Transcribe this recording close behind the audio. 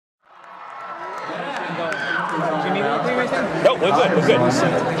No, we're good. We're good.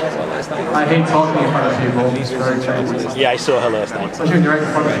 I hate talking in front of people. It's very crazy. Yeah, I saw her last night. Especially when you're right in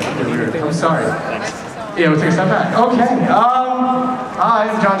front of me. I'm sorry. Thanks. Yeah, we'll take a step back. Okay. Hi,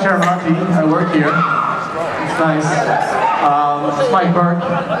 I'm John Cherahmati. I work here. It's nice. It's Mike Burke.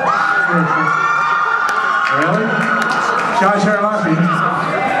 Really? John Cherahmati.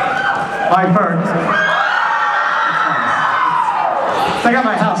 Mike Burke. I got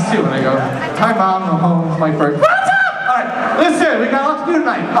my house too when I go, hi Mom, I'm home, Mike Burke. What's up? Alright, listen, we got a lot to do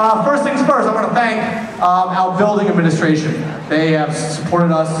tonight. First things first, I want to thank our building administration. They have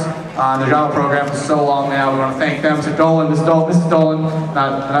supported us on the Java program for so long now. We want to thank them, Mr. Dolan, Mr. Dolan,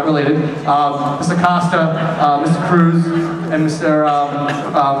 not related, Mr. Costa, Mr. Cruz, and Mr.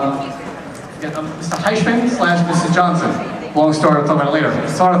 Heichman / Mrs. Johnson. Long story, I'll talk about it later.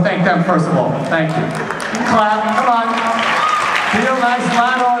 So I want to thank them first of all. Thank you. Clap, come on. Real nice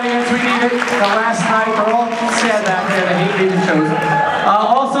live audience, we need it. The last night, they're all sad that day, they hate leaving shows.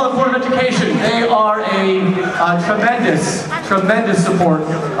 Also, the Board of Education, they are a tremendous support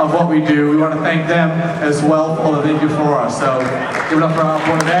of what we do. We want to thank them as well for all that they do for us. So, give it up for our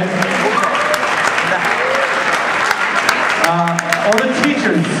Board of Ed. All the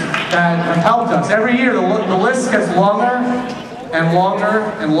teachers that have helped us. Every year, the list gets longer and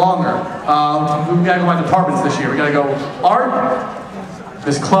longer and longer. We've got to go by departments this year. We've got to go Art,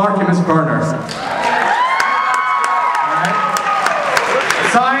 Miss Clark, and Miss Berner. Right.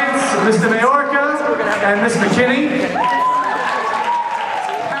 Science, Mr. Mayorka, and Miss McKinney.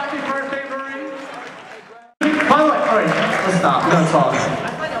 Happy birthday, Marie. By the way, all right, let's stop. We gotta talk.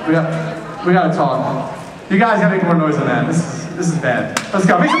 We gotta talk. You guys gotta make more noise than that. This is bad. Let's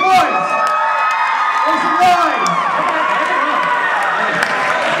go. Make some noise! Make some noise!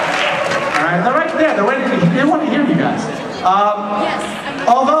 They're right there. They're waiting. They want to hear you guys.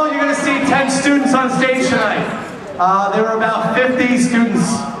 Although you're going to see 10 students on stage tonight, there were about 50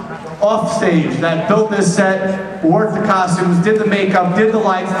 students off stage that built this set, worked the costumes, did the makeup, did the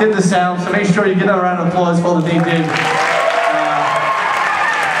lights, did the sound. So make sure you give them a round of applause for all that they did.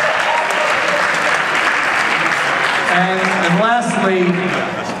 And lastly,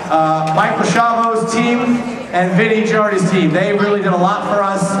 Mike Lachavo's team and Vinny Giardi's team. They really did a lot for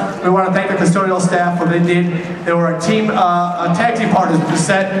us. We want to thank the custodial staff for what they did. They were a tag team partners with the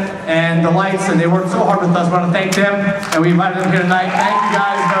set and the lights, and they worked so hard with us. We want to thank them, and we invited them here tonight. Thank you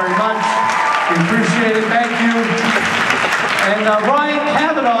guys very much. We appreciate it. Thank you. And Ryan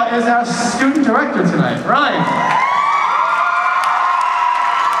Kavanaugh is our student director tonight. Ryan.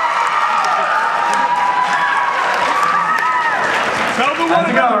 How's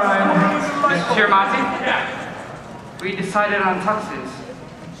it going, Ryan? Mr. Cherahmati? Yeah. We decided on tuxes.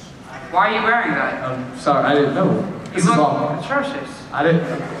 Why are you wearing that? I'm sorry, I didn't know. This is all atrocious. I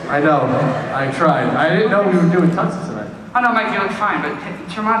know. I tried. I didn't know we were doing tuxes tonight. Oh no, Mike, you look fine, but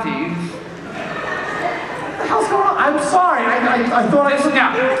Cherahmati, you just... What the hell's going on? I'm sorry. I thought I was... No.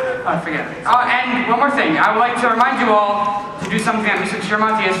 Oh, forget it. And one more thing. I would like to remind you all to do something that Mr.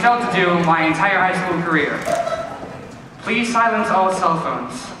 Cherahmati has failed to do my entire high school career. Please silence all cell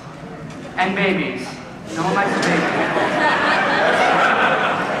phones. And babies. No one likes a baby.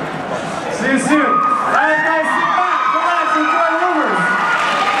 See you soon. All right, guys, sit back, relax, enjoy rumors.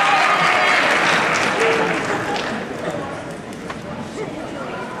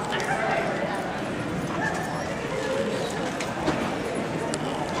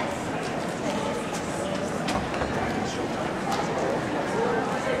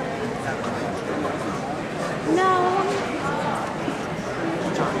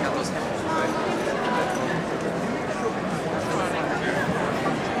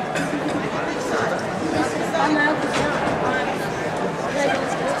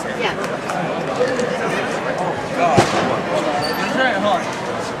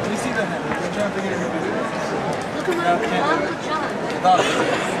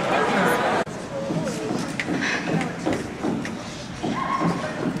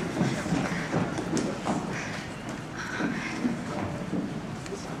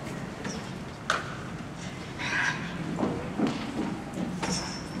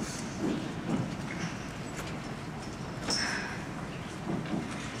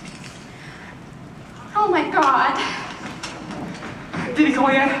 Oh my God. Did he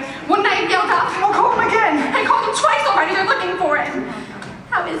call you? One night he yelled out, I'll call him again. I called him twice already, they're looking for him.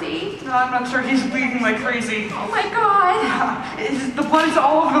 How is he? No, I'm not sure. He's bleeding like crazy. Oh my God. The blood is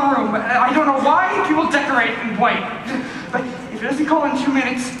all over the room. I don't know why people decorate in white. But if he doesn't call in 2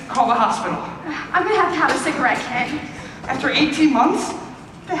 minutes, call the hospital. I'm gonna have to have a cigarette, Ken. After 18 months?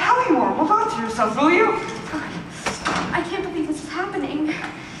 The hell you are. Hold on to yourself, will you? I can't believe this is happening.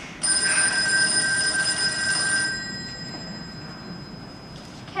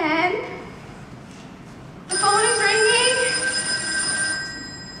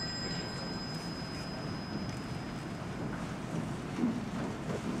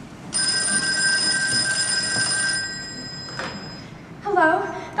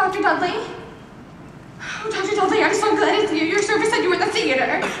 Dudley? Oh, Dr. Dudley, I'm so glad it's you. Your service said you were at the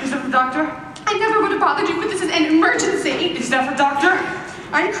theater. Is that the doctor? I never would have bothered you, but this is an emergency. Is that the doctor?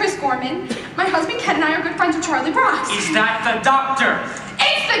 I'm Chris Gorman. My husband Ken and I are good friends with Charlie Brox. Is that the doctor?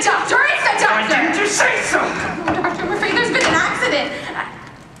 It's the doctor! It's the doctor! Why didn't you say so? Oh, doctor, I'm afraid there's been an accident.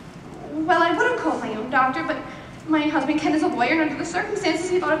 Well, I wouldn't call my own doctor, but my husband Ken is a lawyer, and under the circumstances,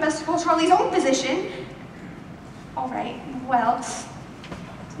 he thought it best to call Charlie's own physician. All right, well,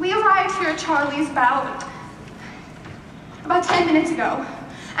 we arrived here at Charlie's about 10 minutes ago,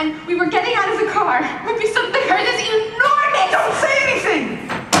 and we were getting out of the car when we suddenly heard this enormous... Don't say anything!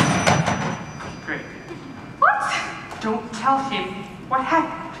 Great. What? Don't tell him what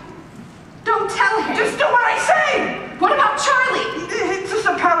happened. Don't tell him. Just do what I say! What about Charlie? It's just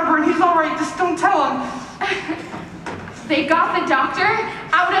a powder burn. He's all right. Just don't tell him. They got the doctor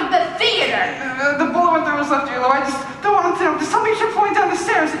out of the theater. The bullet went through his left earlobe. I just don't want him to know. Just somebody should point down the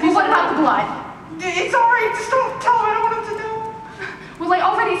stairs. Well, what about the blood? It's all right. Just don't tell him. I don't want him to know. Well, I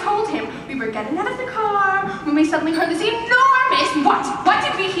already told him. We were getting out of the car when we suddenly heard this enormous... What? What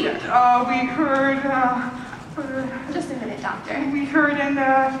did we hear? We heard, Just a minute, doctor. we heard an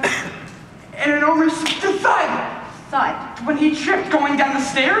enormous thud Thud. when he tripped going down the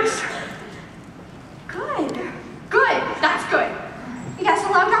stairs. Good. Good. That's good. Yes,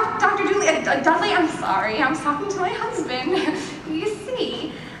 hello, Dr. Dudley. I'm sorry. I was talking to my husband. You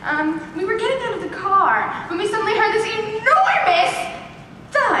see, we were getting out of the car when we suddenly heard this enormous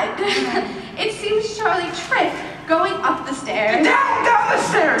thud. It seems Charlie tripped going up the stairs. Down the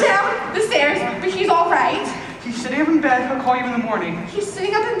stairs. Down the stairs, but he's all right. He's sitting up in bed. He'll call you in the morning. He's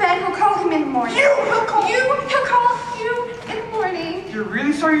sitting up in bed. We'll call him in the morning. He'll call you. He'll call you in the morning. You're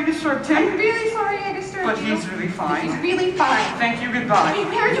really sorry you disturbed him? I'm really sorry I disturbed But you. he's really fine. He's really fine. Thank you, goodbye. Wait,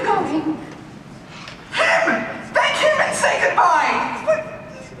 where are you going? Him! Thank him and say goodbye!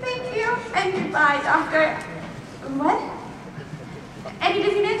 Thank you. And goodbye, doctor. What? Any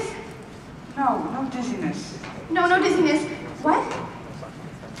dizziness? No dizziness. No dizziness. What?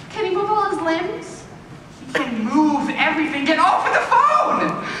 Can he move all his limbs? He can move everything. Get off of the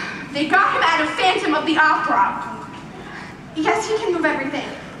phone! They got him out of Phantom of the Opera. Yes, he can move everything.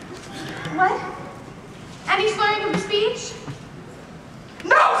 What? Any slurring of the speech?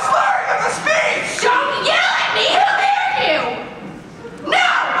 No slurring of the speech! Don't yell at me! He'll hear you! No!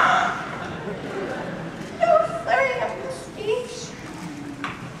 No slurring of the speech.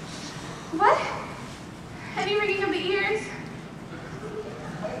 What? Any ringing of the ears?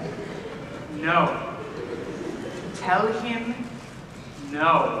 No. Tell him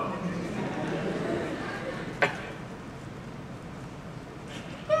no.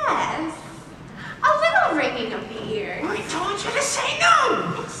 Yes. A little ringing of the ears. I told you to say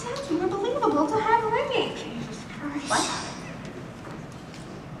no! It sounds more believable to have ringing. Jesus Christ. What?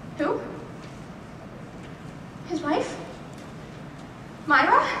 Who? His wife?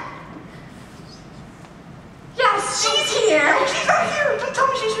 Myra? Yes, she's here! No, she's not here! Don't tell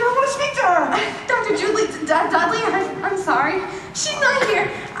me she's here. I want to speak to her! Dr. Dudley, I'm sorry. She's not here.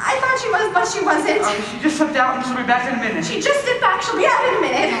 I thought she was, but she wasn't. She just slipped out and she'll be back in a minute. She just slipped back. She'll be out in a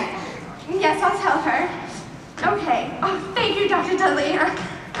minute. Yes, I'll tell her. Okay. Oh, thank you, Dr. Dudley.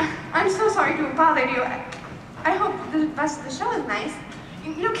 I'm so sorry to have bothered you. I hope the rest of the show is nice.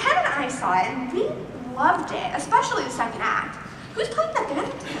 You know, Ken and I saw it, and we loved it, especially the second act. Who's playing that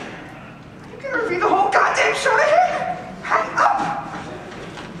band? You can review the whole goddamn show to him! Hang up!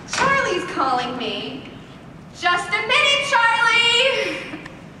 Charlie's calling me. Just a minute, Charlie!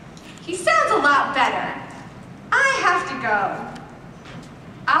 He sounds a lot better. I have to go.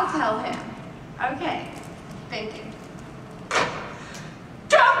 I'll tell him. Okay. Thank you.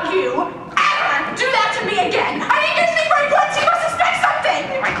 Don't you ever do that to me again! I need to sleep right once. You must suspect something!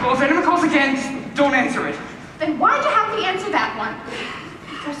 All right, well, if anyone calls again, just don't answer it. Then why'd you have me answer that one?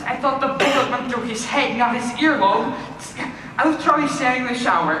 Because I thought the bullet went through his head, not his earlobe. I left Charlie standing in the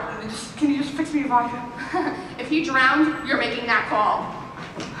shower. Can you just fix me a vodka? If he drowned, you're making that call.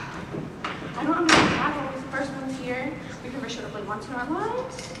 I don't understand why I was the first one here. We've never showed up like once in our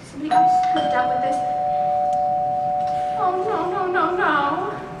lives. Somebody else could have dealt with this. Oh,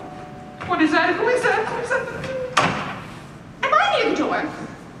 no. What is that? Who is that? Am I near the door?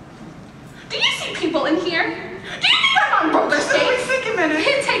 Do you see people in here? Do you think I'm on roller skates? Think a minute.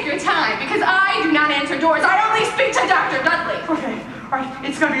 Take your time, because I do not answer doors. I only speak to Dr. Dudley. Okay, all right.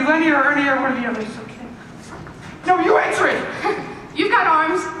 It's gonna be Lenny or Ernie or one of the others. Okay. No, you answer it. You've got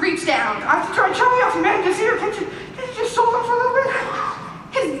arms. Reach down. I have to try Charlie off, man. Just here. Can't you just hold on for a little bit?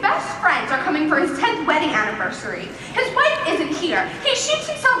 His best friends are coming for his 10th wedding anniversary. His wife isn't here. He shoots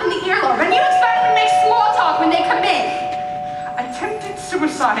himself in the earlobe, and you expect him to make small talk when they come in. Attempted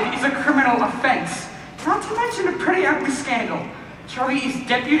suicide. suicide is a criminal offense. Not to mention a pretty ugly scandal. Charlie is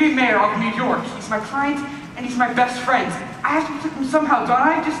deputy mayor of New York. He's my client, and he's my best friend. I have to protect him somehow, don't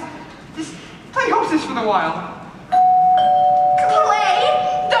I? Just play hostess for the while. Play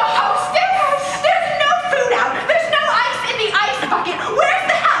the hostess? There's no food out. There's no ice in the ice bucket. Where's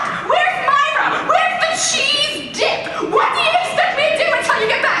the hat? Where's Myra? Where's the cheese dip? What do you expect me to do until you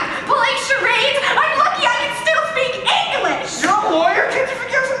get back? Play charades? I'm lucky I can still speak English. You're a lawyer? Can't you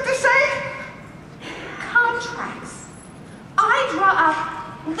forget something to say? Contracts. I draw up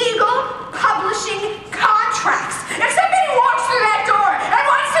legal publishing contracts. If somebody walks through that door and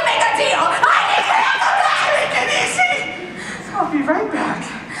wants to make a deal, I can handle that! Take it easy! I'll be right back.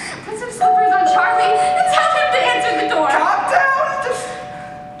 Put some slippers on Charlie and tell him to answer the door. Calm down! Just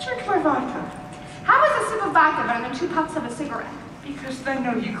drink my vodka. How is a sip of vodka better than 2 puffs of a cigarette? Because they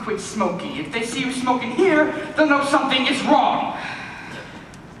know you quit smoking. If they see you smoking here, they'll know something is wrong.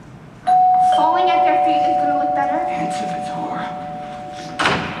 Falling at their feet is gonna look better. Answer the door.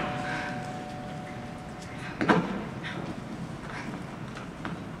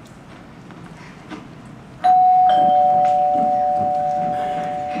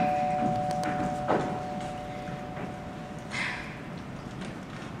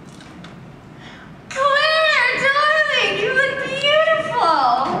 Claire, darling, you look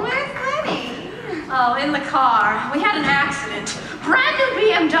beautiful. Where's Lenny? Oh, in the car. We had an accident. Brand new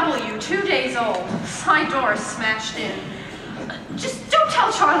BMW, 2 days old. Side door smashed in. Just don't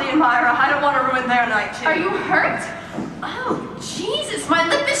tell Charlie and Myra. I don't want to ruin their night, too. Are you hurt? Oh, Jesus, my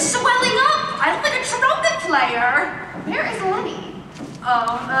lip is swelling up. I look like a trumpet player. Where is Lenny?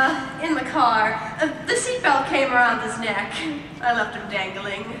 Oh, in the car. The seatbelt came around his neck. I left him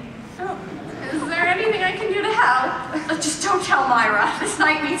dangling. Oh, is there anything I can do to help? Just don't tell Myra. This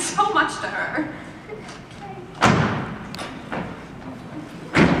night means so much to her.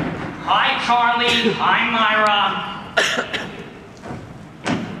 Hi, Charlie. Hi, Myra.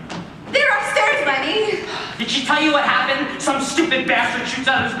 They're upstairs, Lenny. Did she tell you what happened? Some stupid bastard shoots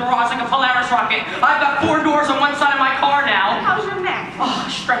out of his garage like a Polaris rocket. I've got 4 doors on one side of my car now. How's your neck? Oh,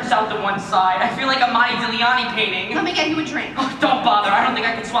 stretched out to one side. I feel like a Monty Diliani painting. Let me get you a drink. Oh, don't bother. I don't think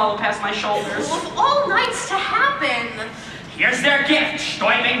I can swallow past my shoulders. Of all nights to happen. Here's their gift,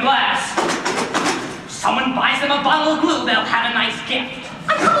 Stuyven glass. Someone buys them a bottle of glue, they'll have a nice gift.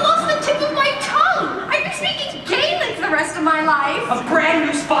 I could have lost the tip of my tongue. I've been speaking Gaelic the rest of my life. A brand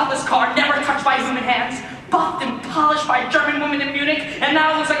new spotless car, never touched by human hands, buffed and polished by a German woman in Munich, and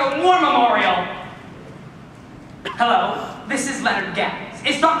now it looks like a war memorial. Hello, this is Leonard Gaddis.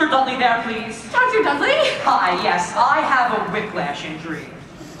 Is Dr. Dudley there, please? Dr. Dudley? Hi, yes, I have a whiplash injury.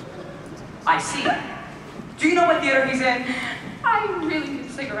 I see. Do you know what theater he's in? I really need a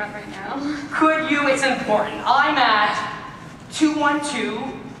cigarette right now. Could you? It's important. I'm at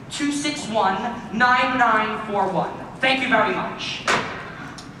 212-261-9941. Thank you very much.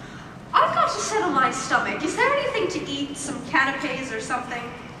 I've got to settle my stomach. Is there anything to eat? Some canapes or something?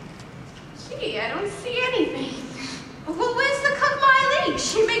 Gee, I don't see anything. Well, where's the cook Miley?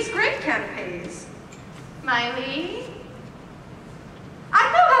 She makes great canapes. Miley? I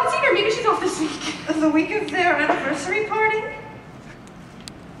don't know, I haven't seen her. Maybe she's off this week. The week of their anniversary party?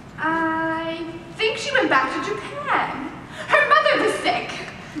 I think she went back to Japan. Her mother was sick.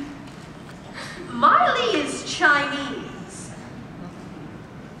 Miley is Chinese.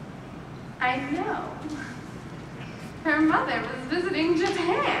 I know. Her mother was visiting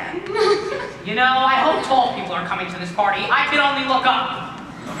Japan. You know, I hope tall people are coming to this party. I can only look up.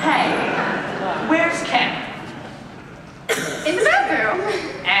 Hey, where's Ken? In the bedroom.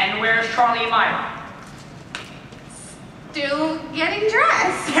 And where's Charlie and Myra? Still getting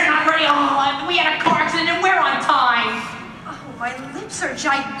dressed. They're not ready. Oh, we had a car accident and we're on time. Oh, my lips are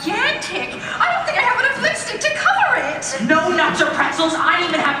gigantic. I don't think I have enough lipstick to cover it. No nuts or pretzels. I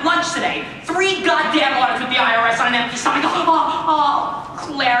didn't even have lunch today. 3 goddamn audits with the IRS on an empty stomach. Oh,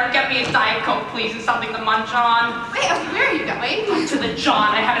 Claire, get me a Diet Coke, please, and something to munch on. Wait, where are you going? To the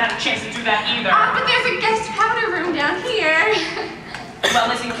John. I haven't had a chance to do that either. But there's a guest powder room down here.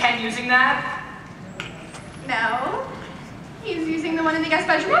 Well, isn't Ken using that? No. He's using the one in the guest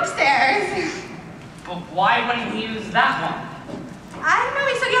bedroom upstairs. But why wouldn't he use that one? I don't know,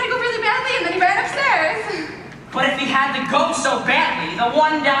 he said he had to go really badly and then he ran upstairs. But if he had to go so badly, the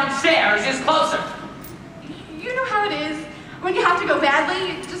one downstairs is closer. You know how it is. When you have to go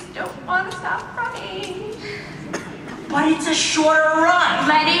badly, you just don't want to stop running. But it's a shorter run.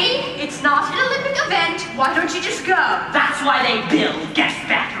 Lenny, it's not an Olympic event. Why don't you just go? That's why they build guest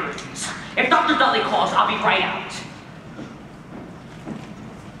bathrooms. If Dr. Dudley calls, I'll be right out.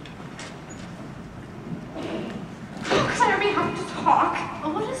 Claire, we have to talk.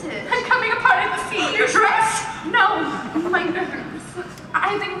 Oh, see. Your dress? No, my nerves.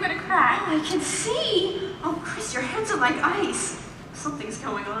 I think I'm gonna crack. I can see. Oh, Chris, your hands are like ice. Something's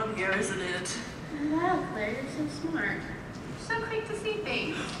going on here, isn't it? Wow, Claire, you're so smart. So quick to see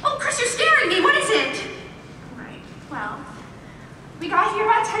things. Oh, Chris, you're scaring me. What is it? Right, well, we got here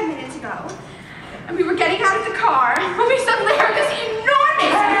about 10 minutes ago, and we were getting out of the car when we suddenly heard this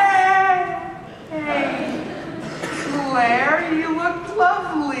enormous... Hey, Claire, you look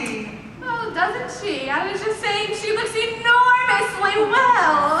lovely. Oh, doesn't she? I was just saying she looks enormously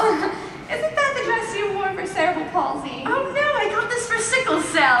well. Isn't that the dress you wore for cerebral palsy? Oh, no, I got this for sickle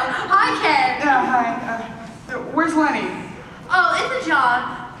cell. Hi, Ken. Hi. Where's Lenny? Oh, in the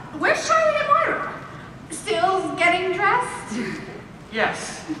job. Where's Charlie and Moira? Still getting dressed?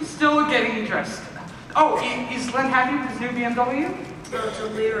 Yes, still getting dressed. Oh, is Len happy with his new BMW? Oh,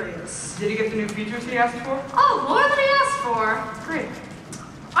 delirious. Did he get the new features he asked for? Oh, more than he asked for. Great.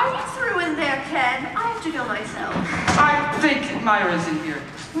 Are you through in there, Ken? I have to go myself. I think Myra's in here.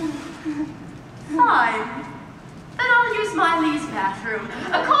 Fine. Then I'll use Miley's bathroom.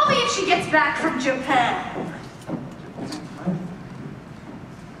 Call me if she gets back from Japan.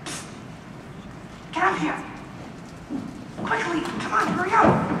 Get up here! Quickly! Come on, hurry up!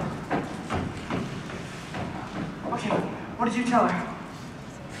 Okay, what did you tell her?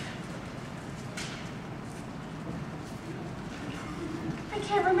 I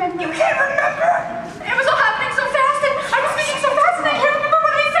can't remember. You can't remember! It was all happening so fast, and I was speaking so fast, and I can't remember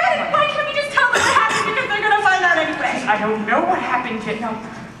what I said. Why can't we just tell them what happened, because they're gonna find out anyway? I don't know what happened yet. Now,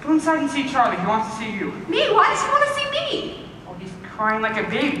 go inside and see Charlie. He wants to see you. Me? Why does he want to see me? Oh, he's crying like a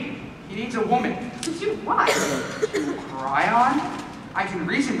baby. He needs a woman. Did you what? Cry on? I can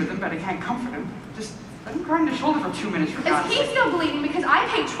reason with him, but I can't comfort him. Just let him cry on the shoulder for 2 minutes for Is God's he sake. still bleeding because I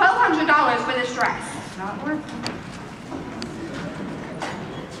paid $1,200 for this dress? It's not worth it.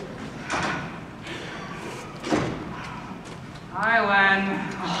 Hi, Len.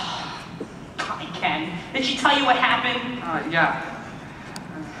 Hi, Ken. Did she tell you what happened? Yeah.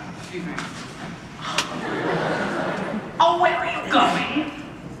 Excuse me. Oh, where are you going?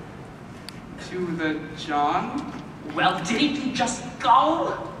 To the John? Well, didn't you just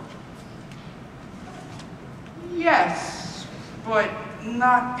go? Yes, but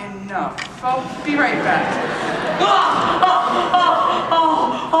not enough. I'll be right back.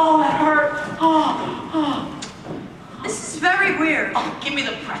 Oh, that hurt. This is very weird. Oh, give me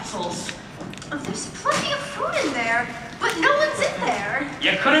the pretzels. There's plenty of food in there, but no one's in there.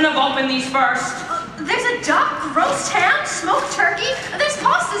 You couldn't have opened these first. There's a duck, roast ham, smoked turkey. There's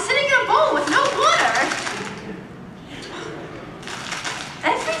pasta sitting in a bowl with no water.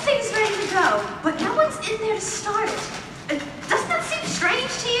 Everything's ready to go, but no one's in there to start it. Doesn't that seem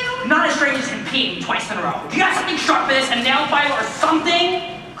strange to you? Not as strange as him peeing twice in a row. You got something sharp for this, a nail file or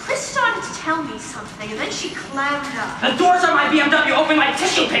something? Chris started to tell me something, and then she clammed up. The doors on my BMW open like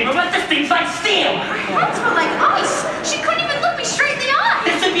tissue paper, but this thing's like steel. Her hands were like ice. She couldn't even look me straight in the eye.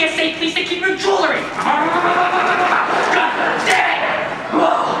 This would be a safe place to keep your jewelry. God dang it!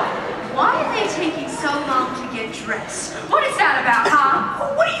 Why are they taking so long to get dressed? What is that about,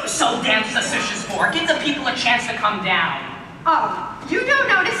 huh? What are you so damn suspicious for? Give the people a chance to come down. Oh, you don't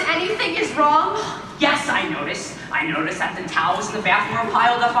notice anything is wrong? Yes, I noticed. I noticed that the towels in the bathroom were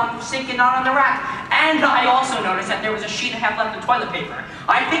piled up on the sink and not on the rack. And I also noticed that there was a sheet and a half left of toilet paper.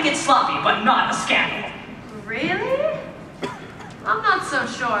 I think it's sloppy, but not a scandal. Really? I'm not so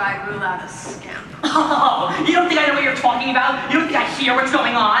sure I'd rule out a scandal. Oh, you don't think I know what you're talking about? You don't think I hear what's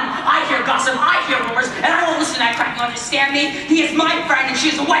going on? I hear gossip, I hear rumors, and I won't listen to that crap. You understand me? He is my friend and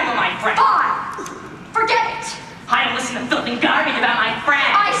she is the wife of my friend. Fine! Forget it! I don't listen to filthy garbage about my friend.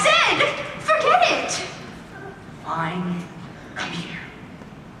 I said, forget it! Fine. Come here.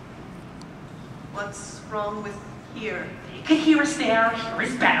 What's wrong with here? You can hear us there. Here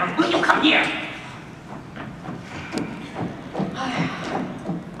is better. Will you come here?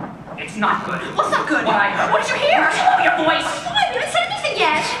 It's not good. What's not good? What I heard. What did you hear? Lower your voice. What? I haven't said anything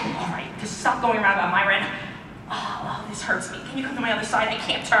yet. All right, just stop going around about Myron. Oh, this hurts me. Can you come to my other side? I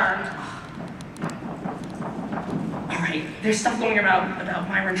can't turn. All right, there's stuff going around about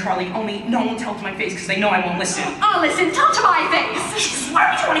Myron and Charlie, only no one tell it to my face because they know I won't listen. I'll listen. Tell to my face.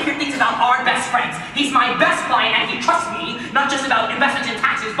 Why would you want to hear things about our best friends? He's my best client and he trusts me, not just about investments and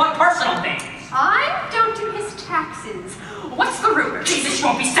taxes, but personal things. I don't do his taxes. What's the rumor? Jesus, you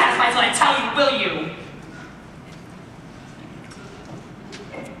won't be satisfied till I tell you, will you?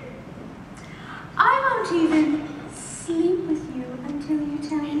 I won't even sleep with you until you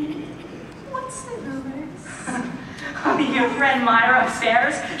tell me. What's the rumors? Your friend Myra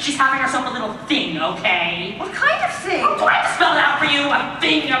upstairs, she's having herself a little thing, okay? What kind of thing? Do I have to spell it out for you? A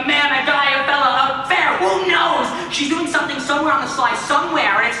thing, a man, a guy, a fella, a fair, who knows? She's doing something somewhere on the slide,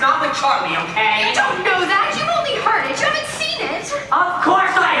 somewhere, and it's not with Charlie, okay? You don't know that. You've only heard it. You haven't seen it. Of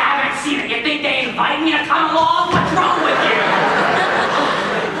course I haven't seen it. You think they invite me to come along? What's wrong with you?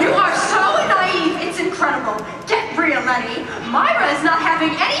 You are so naive, it's incredible. Get real, Lenny. Myra is not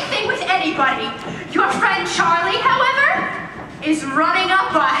having anything with anybody. Your friend Charlie, however, is running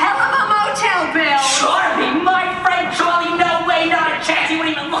up a hell of a motel bill. Charlie? My friend Charlie? No way, not a chance. He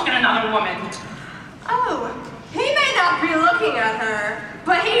wouldn't even look at another woman. Oh, he may not be looking at her,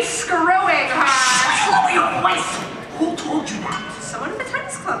 but he's screwing her. Lower your voice. Who told you that? Someone at the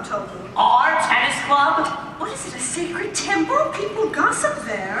tennis club told me. Our tennis club? What is it, a sacred temple? People gossip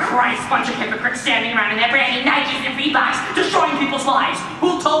there. Christ, bunch of hypocrites standing around in their brand new Nikes and Reeboks, destroying people's lives.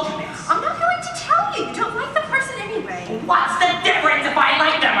 Who told you this? I'm not going to tell you. You don't like the person anyway. What's the difference if I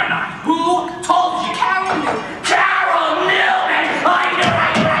like them or not? Who told you? Carol Newman. Carol Newman!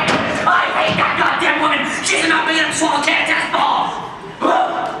 I hate that goddamn woman! She's not big enough to swallow tennis balls!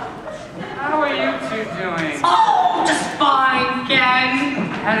 How are you two doing? Oh, just fine, Ken.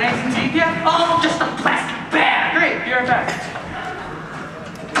 Had anything to eat yet? Oh, just a plastic bag. Great, be right back.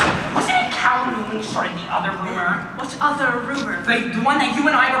 Wasn't it Carol Newman who started the other rumor? What other rumor? The one that you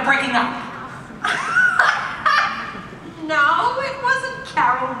and I were breaking up. No, it wasn't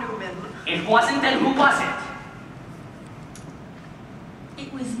Carol Newman. It wasn't, then who was it?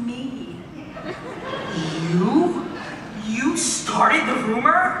 It was me. You? You started the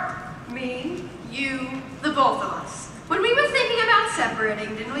rumor? Me, you, the both of us. When we were thinking about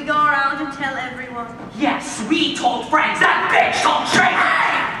separating, didn't we go around and tell everyone? Yes, we told friends. That bitch told Trey.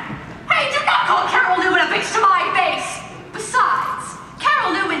 Hey, do not call Carol Newman a bitch to my face! Besides,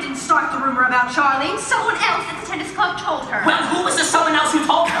 Carol Newman didn't start the rumor about Charlie. Someone else at the tennis club told her. Well, who was the someone else who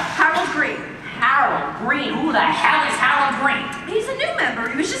told her? Harold Green. Harold Green? Who the hell is Harold Green? He's a new member.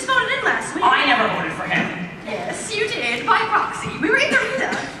 He was just voted in last week. I never voted for him. Yes, you did, by proxy. We were in the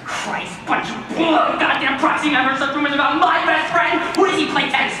arena. Christ, bunch of goddamn proxy members of rumors about my best friend. Who does he play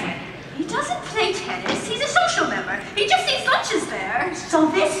tennis with? He doesn't play tennis. He's a social member. He just eats lunches there. So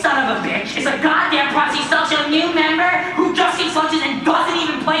this son of a bitch is a goddamn proxy social new member who just eats lunches and doesn't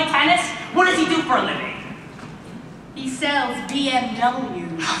even play tennis? What does he do for a living? He sells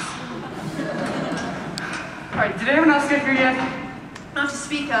BMWs. Alright, did anyone else get here yet? Not to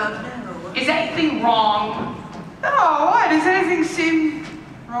speak of, no. Is anything wrong? Oh, what? Does anything seem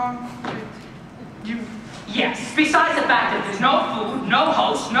wrong with you? Yes, besides the fact that there's no food, no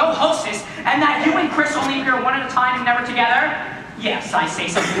host, no hostess, and that you and Chris only appear one at a time and never together, yes, I say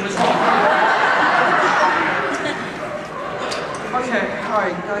something was wrong. Okay,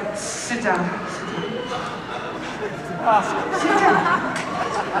 alright, sit down. Sit down.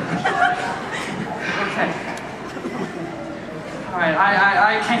 Okay. Alright, I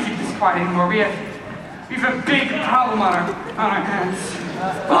can't keep this quiet anymore. We have a big problem on our hands.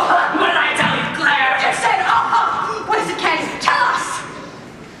 What did I tell you, Claire? You said, what is it, Ken? Tell us!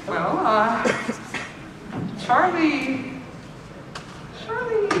 Well, Charlie's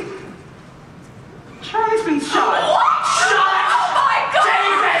been shot. What? Shot? Oh my God!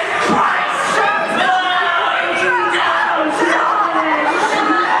 David Christ!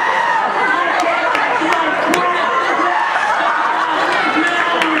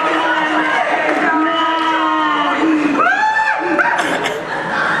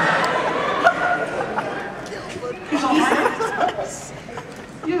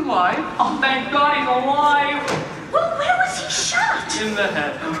 He's alive. Oh, thank God he's alive! Well, where was he shot? In the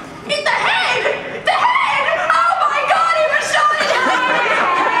head. In the head! The head! Oh my God, he was shot in the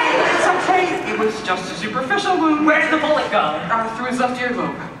head! It's okay. It was just a superficial wound. Where did the bullet go? Through his left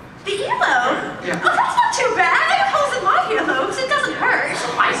earlobe. The earlobe? Yeah. Oh, that's not too bad. I have holes in my earlobes. It doesn't hurt.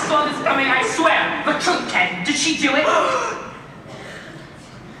 I saw this coming, I swear. The truth, Ken. Did she do it?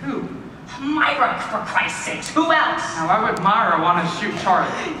 Who? Myra, for Christ's sakes. Who else? Now, why would Myra want to shoot Charlie?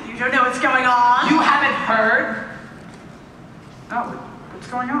 You don't know what's going on. You haven't heard? No, what's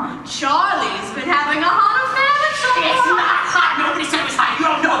going on? Charlie's been having a hot affair with someone. It's not hot. Nobody said it was hot. You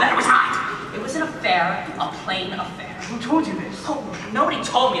don't know that it was hot. It was an affair, a plain affair. Who told you this? Oh, nobody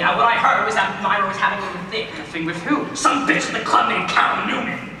told me that. What I heard was that Myra was having a thing. A thing with who? Some bitch at the club named Carol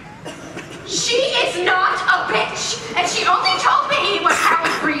Newman. She is not a bitch, and she only told me what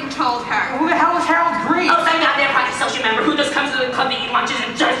Harold Green told her. Who the hell is Harold Green? Oh, some goddamn private social member who just comes to the club to eat lunches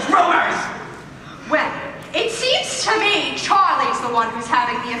and just rumors. Well, it seems to me Charlie's the one who's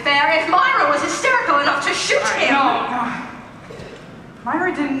having the affair if Myra was hysterical enough to shoot him. No.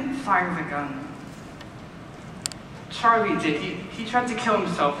 Myra didn't fire the gun. Charlie did. He tried to kill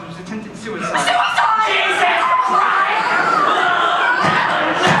himself. It was attempted suicide. Suicide! Jesus Christ!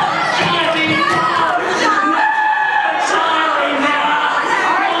 Charlie, no! Charlie, no!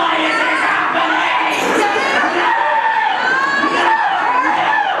 Why is this happening?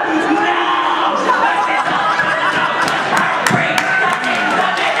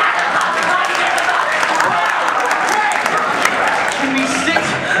 Can we stick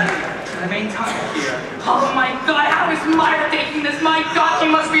to the main topic here? Oh my God, how is Myra taking this? My God, she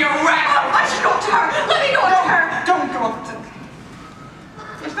must be a wreck! I should go up to her. Let me go up to her. Don't go up to...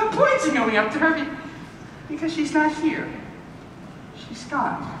 There's no point in going up to her because she's not here. She's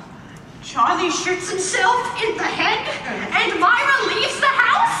gone. Charlie shoots himself in the head, and Myra leaves the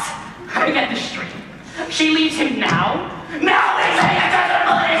house? Let me get this straight. She leaves him now? Now they say it doesn't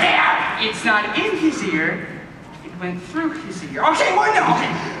put his ear! It's not in his ear. It went through his ear. Okay, well, no.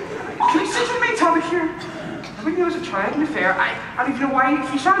 Can we stick to the main topic here? Nobody knows that Charlie had an affair. I don't even know why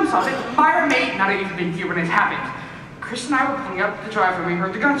he shot himself. Myra may not have even been here when it happened. Chris and I were pulling up the driveway when we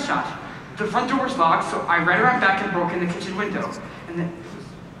heard the gunshot. The front door was locked, so I ran around back and broke in the kitchen window. And then...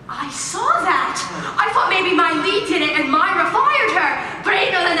 I saw that. I thought maybe Miley did it and Myra fired her, but I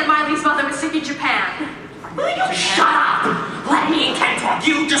didn't know then that Miley's mother was sick in Japan. Will you shut up? Let me and Ken talk.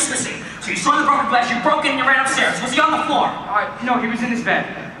 You just listen. So you saw the broken glass, you broke in and you ran upstairs. Was he on the floor? No, he was in his bed.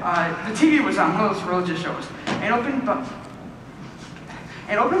 The TV was on, one of those religious shows. An open bottle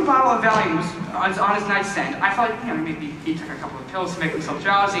of Valium was on his nightstand. I thought, maybe he took a couple of pills to make himself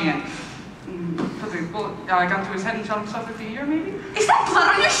drowsy and put the bullet gun to his head and shot himself with the ear, maybe? Is that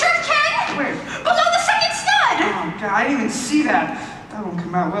blood on your shirt, Ken? Where? Below the second stud! Oh, God, I didn't even see that. That won't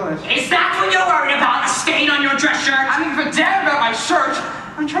come out, will it? Is that what you're worried about? A stain on your dress shirt? I don't give a damn about my shirt.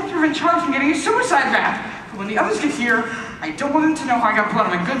 I'm trying to prevent Charlie from getting a suicide rap. But when the others get here, I don't want them to know how I got blood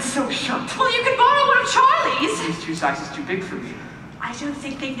on my good silk shirt. Well, you could borrow one of Charlie's. These 2 sizes too big for me. I don't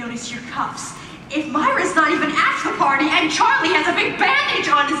think they'd notice your cuffs. If Myra's not even at the party and Charlie has a big bandage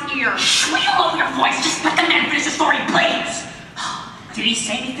on his ear. Shh, will you lower your voice? Just let the man finish the story, please. Did he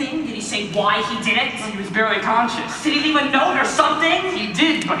say anything? Did he say why he did it? Well, he was barely conscious. Did he leave a note or something? He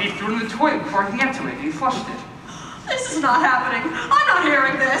did, but he threw it in the toilet before I could get to it. He flushed it. This is not happening. I'm not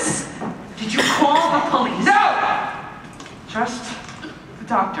hearing this. Did you call the police? No! Just the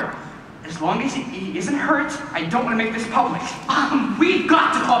doctor. As long as he isn't hurt, I don't want to make this public. We've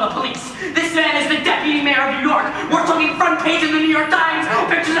got to call the police. This man is the deputy mayor of New York. We're talking front page in the New York Times.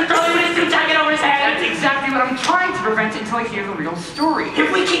 Pictures of Charlie with his suit jacket over his head. That's exactly what I'm trying to prevent until I hear the real story.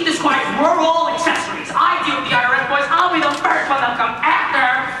 If we keep this quiet, we're all accessories. I deal with the IRS boys. I'll be the first one they'll come after.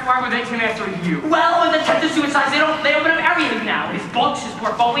 Why would they come after you? Well, with attempted suicides, they open up everything now. His books, his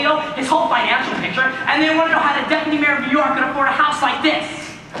portfolio, his whole financial picture, and they want to know how the deputy mayor of New York could afford a house like this.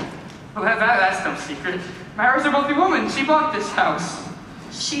 Well, that's no secret. Myra's a wealthy woman. She bought this house.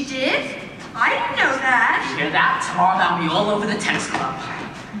 She did? I didn't know that. You hear that? Tomorrow that'll be all over the tennis club.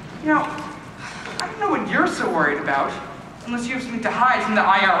 You know, I don't know what you're so worried about. Unless you have something to hide from the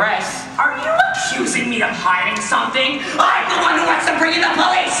IRS. Are you accusing me of hiding something? I'm the one who wants to bring in the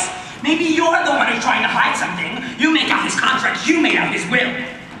police! Maybe you're the one who's trying to hide something. You make out his contract, you made out his will.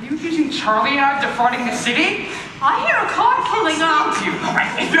 Are you accusing Charlie and I of defrauding the city? I hear a car pulling up. You. Alright,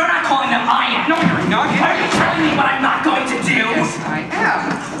 if you're not calling them, I am. No, you're not. Are you telling me what I'm not going to do? Yes, I am.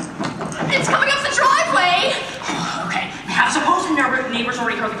 It's coming up the driveway. Okay, now suppose the neighbors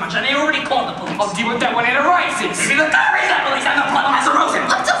already heard the gunshot and they already called the police. I'll deal with that when it arises. Maybe the diaries that police and the problem has arisen.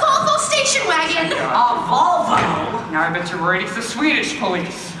 It's a Volvo station wagon. A Volvo? Now I bet you're worried it's the Swedish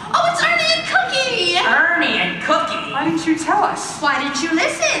police. Oh, it's Ernie and Cookie. Ernie and Cookie? Why didn't you tell us? Why didn't you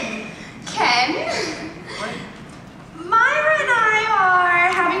listen? Ken, What? Myra and I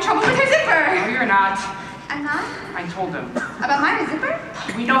are having trouble with her No, zipper. you're not. I'm not? I told them. About Myra's zipper?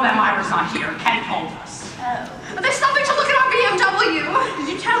 We know that Myra's not here. Ken told us. Oh. But they're stopping to look at our BMW.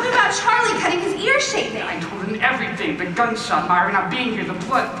 Did you tell them about Charlie cutting his ear shaving? I told them everything. The gunshot, Myra not being here, the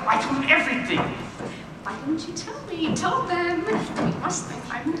blood. I told them everything. Why didn't you tell me? You told them. You must think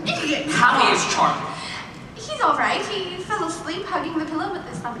I'm an idiot. How is Charlie? He's all right. He fell asleep hugging the pillow with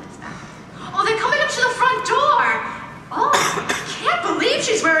his thumb in his mouth. Oh, they're coming up to the front door. Oh, can't believe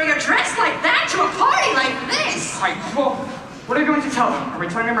she's wearing a dress like that to a party like this. Right, well, what are you going to tell them? Are we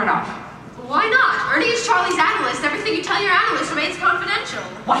telling them or not? Why not? Ernie is Charlie's analyst. Everything you tell your analyst remains confidential.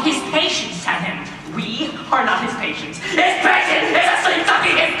 What his patients tell him. We are not his patients. His patient is asleep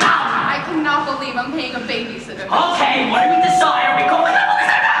sucking his thumb! I cannot believe I'm paying a babysitter. Okay, what do we decide? Are we calling the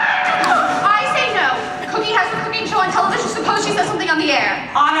police or not? I say no. Cookie has the cooking show on television. Suppose she says something on the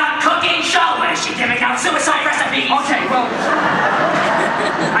air. On a cooking show, where is she giving out suicide recipes? Okay, well,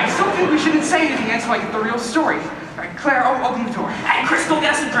 I still think we shouldn't say anything until I get the real story. All right, Claire, open the door. And Chris, go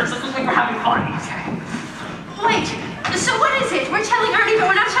get us some drinks. Let's look like we're having fun. Okay. Wait, so what is it? We're telling Ernie, but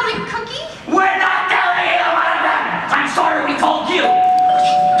we're not telling Cookie? We're not telling either one of them! I'm sorry we told you!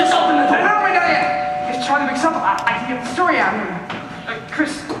 Just open the door! No, wait, not yet. If Charlie wakes up, I can get the story out of him.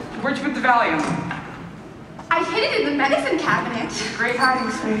 Chris, where'd you put the Valium? I hid it in the medicine cabinet. Great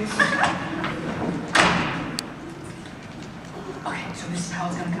hiding space. Okay, so this is how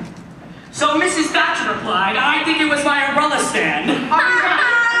it's gonna go. So Mrs. Thatcher replied, I think it was my umbrella stand. Oh,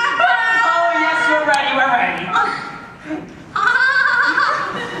 yes, we're ready, we're ready.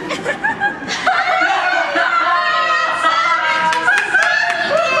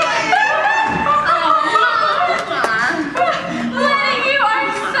 Lenny, you are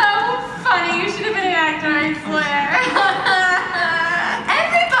so funny. You should have been an actor, I swear.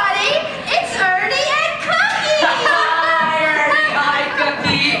 Everybody, it's Ernie and Cookie. Hi, Ernie. Hi,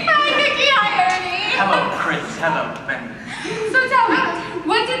 Cookie. Hi, Cookie. Hi, Ernie. Hello, Chris. Hello, Benny. So tell me,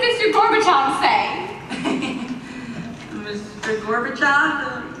 what did Mr. Gorbachev say? Mr. Gorbachev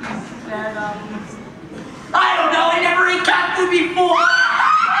said, I don't know, I never ate cat food before.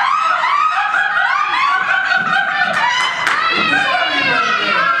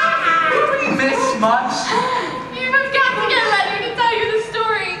 Miss much? You have got to get Lenny to tell you the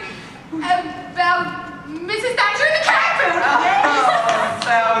story about Mrs. Thatcher and the cat food.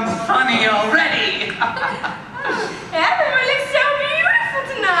 Sounds funny already. Everyone looks so beautiful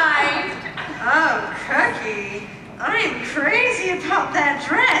tonight. Oh, Cookie, I'm crazy about that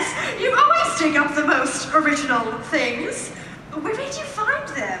dress. You always dig up the most original things. Where did you find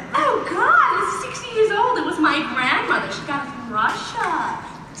them? Oh God, it's 60 years old. It was my grandmother. She got it from Russia.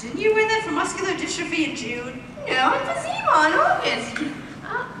 Didn't you wear that for muscular dystrophy in June? No, it's a Zima in August.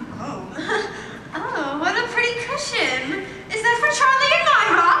 Oh. Oh, what a pretty cushion. Is that for Charlie and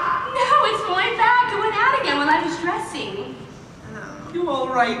Myra? No, it's for my bag going out again when I was dressing. Oh. You all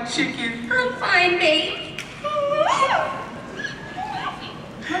right, chicken? I'm fine, babe.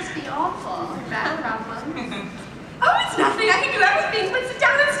 Must be awful. Bad problem. Oh, it's nothing. I can do everything but sit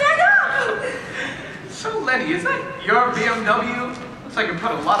down and stand up. So, Lenny, is that your BMW? Looks like you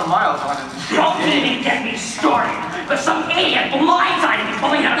put a lot of miles on it. Don't even get me started. There's some idiot blindsided me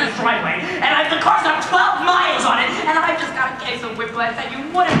pulling out of his driveway, and the car's got 12 miles on it, and I've just got a case of whiplash that you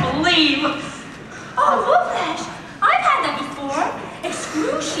wouldn't believe. Oh, whiplash. I've had that before.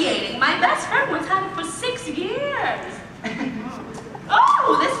 Excruciating. My best friend once had it for 6 years.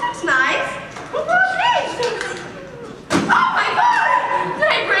 Oh, this looks nice. Well, what's this? Oh my God! Did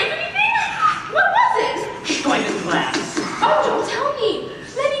I break anything? What was it? Destroyed glass. Oh, don't tell me.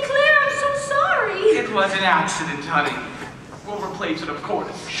 Lady Claire, I'm so sorry. It was an accident, honey. We'll replace it, of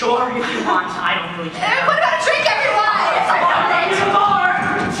course. Sure, if you want. I don't really care. What about a drink, everyone?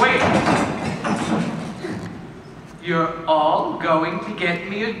 Wait. You're all going to get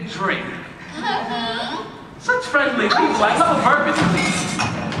me a drink. Such friendly people. I love a bourbon.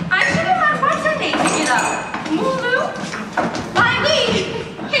 I should have had what's her name pick it up. Mulu?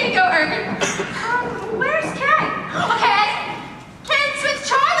 Eileen! Here you go, Ergen. Where's Ken? Ken? Ken's with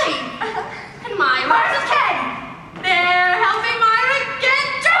Charlie. And Myra. Where's Ken? They're helping Myra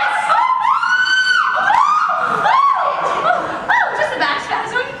get dressed. Oh, just a back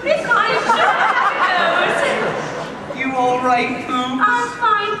spasm. It's fine. You all right, Pooh? I'm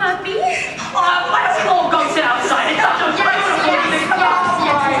fine, puppy. Why don't we all go sit outside? It's such a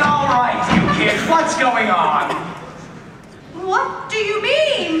All right, you kids. What's going on? What do you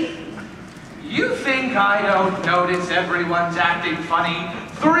mean? You think I don't notice everyone's acting funny?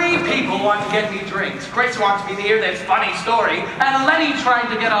 3 people want to get me drinks. Chris wants me to hear this funny story, and Lenny trying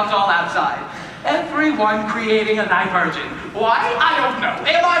to get us all outside. Everyone creating a diversion. Why? I don't know.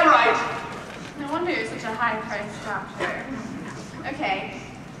 Am I right? No wonder you're such a high-priced doctor. Okay.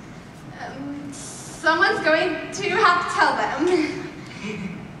 Someone's going to have to tell them.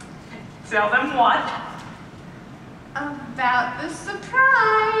 Tell them what? About the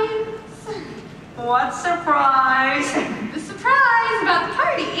surprise. What surprise? The surprise about the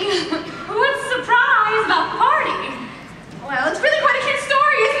party. What's the surprise about the party? Well, it's really quite a kid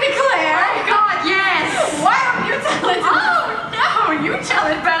story, isn't it, Claire? Oh, God, yes. Why don't you tell it? Oh, no, you tell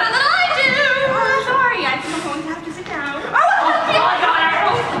it better than I do. Oh, sorry, I think I'm going to have to sit down. Oh, I got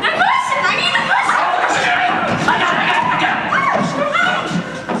it! The cushion! I need the cushion! I got it!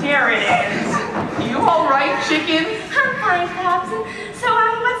 Here it is. You all right, chicken? I'm fine, Pops. So,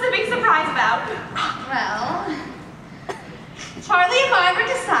 what's the big surprise about? Well, Charlie and Myra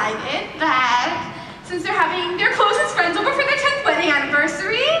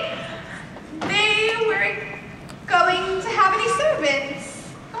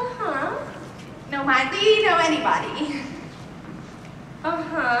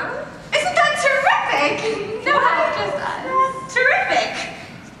Uh-huh. Isn't that terrific? No, how just us? That's terrific.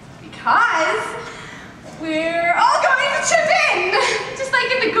 Because we're all going to chip in. Just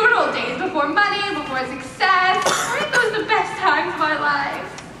like in the good old days, before money, before success. Weren't those the best times of our lives?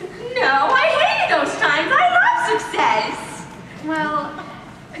 No, I hated those times. I love success. Well,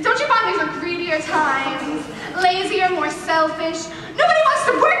 don't you find these are greedier times? Lazier, more selfish? Nobody wants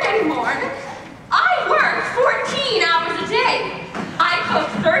to work anymore. I work 14 hours a day. I cook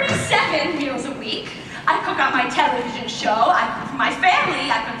 37 meals a week. I cook on my television show. I cook for my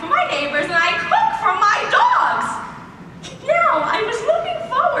family. I cook for my neighbors. And I cook for my dogs. Now, I was looking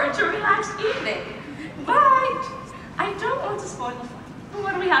forward to a relaxed evening. But I don't want to spoil the fun.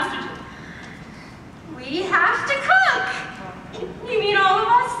 What do we have to do? We have to cook. You mean all of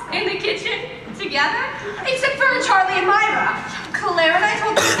us in the kitchen together? Except for Charlie and Myra. Claire and I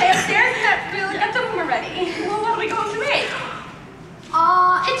told them to stay upstairs and that we'll get the room ready. Well, what are we going to make?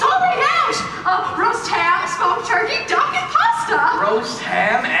 It's all laid out. Roast ham, smoked turkey, duck, and pasta. Roast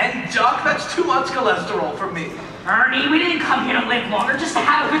ham and duck? That's too much cholesterol for me. Ernie, we didn't come here to live longer, just to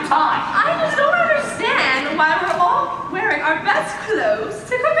have a good time. I just don't understand why we're all wearing our best clothes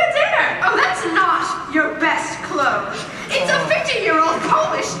to cook a dinner. Oh, that's not your best clothes. It's a 50-year-old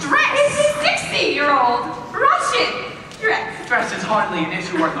Polish dress. It's a 60-year-old Russian dress. Dress is hardly an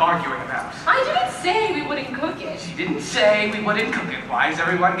issue worth arguing about. I didn't say we wouldn't cook it. She didn't say we wouldn't cook it. Why is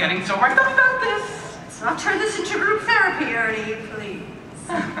everyone getting so worked up about this? Let's not turn this into group therapy, Ernie, please.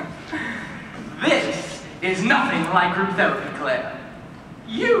 This is nothing like group therapy, Claire.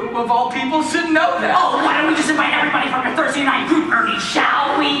 You, of all people, should know that. Oh, why don't we just invite everybody from your Thursday night group, Ernie,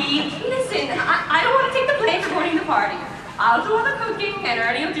 shall we? Listen, I don't want to take the blame for going to the party. I'll do all the cooking, and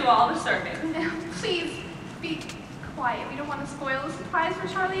Ernie will do all the serving. Please, be quiet. We don't want to spoil the surprise for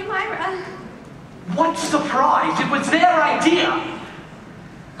Charlie and Myra. What surprise? It was their idea.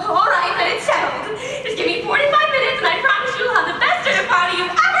 All right, then it's settled. Just give me 45 minutes, and I promise you'll have the best dinner party you've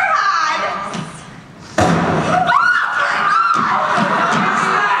ever had.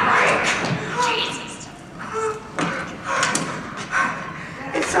 Jesus.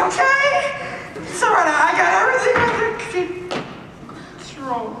 It's okay. It's all right. I got everything under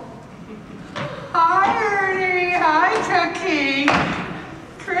control. Hi, Ernie. Hi, Cookie.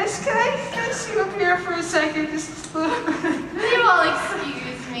 Chris, can I see you up here for a second? Just Will you all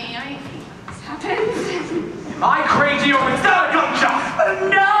excuse me? I hate this happens. Am I crazy or was that a gunshot?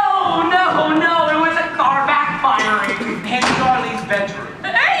 No, it was a car backfiring. In Charlie's bedroom.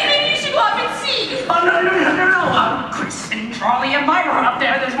 Ernie, maybe you should go up and see. Oh, no. Chris and Charlie and Myra are up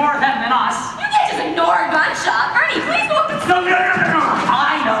there. There's more of them than us. You can't just ignore a gunshot. Ernie, please go up and see. No.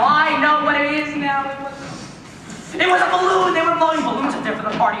 I know what it is now. It was a balloon. They were blowing balloons up there for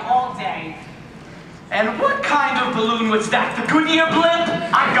the party all day. And what kind of balloon was that? The Goodyear blimp?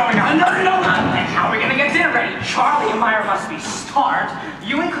 I'm going on. No. And how are we gonna get dinner ready? Charlie and Myra must be starved.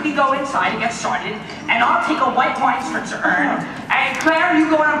 You and Cookie go inside and get started, and I'll take a white wine spritzer urn. And Claire, you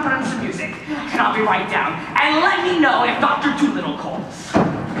go out and put on some music, and I'll be right down. And let me know if Dr. Doolittle calls.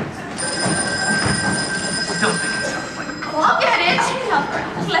 Still think it sounds like a call. I'll get it.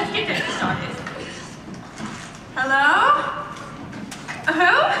 Let's get dinner started. hello?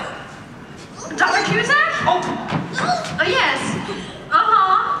 Who? Dr. Cusack? Oh, Yes.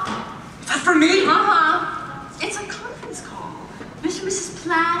 Uh-huh. is that for me? Uh-huh. It's a conference call. Mr. and Mrs.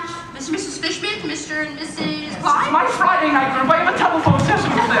 Platt, Mr. and Mrs. Fishman, Mr. and Mrs. It's Pye. my Friday night group. I have a telephone session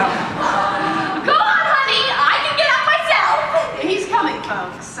with them. Go on, honey. I can get up myself. He's coming,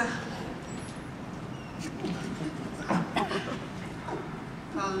 folks.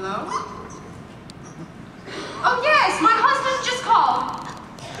 Hello? Oh, yes, my husband just called.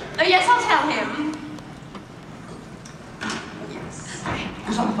 Yes, I'll tell him. Yes.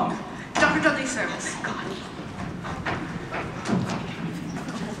 Who's on the phone? Dr. Dudley's service.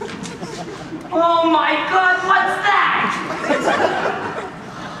 Oh my God, what's that?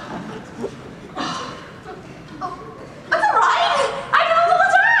 That's all right. I do this all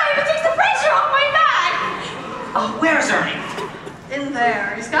the time. It takes the pressure off my back. Oh, where's Ernie? In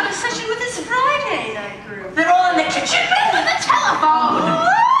there. He's got a session with his Friday night group. They're all in the kitchen. With the telephone.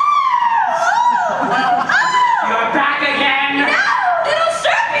 You're back again. No, little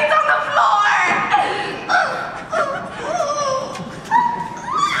serpent's on the floor.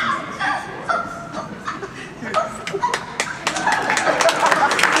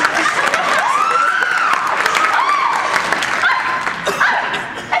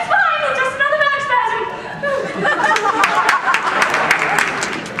 It's fine. It's just another back spasm.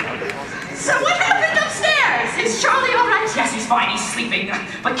 So what happened upstairs?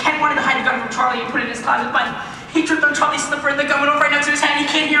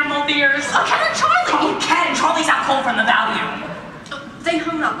 sisters? Ken and Charlie! Oh, Ken, Charlie's out cold from the value. They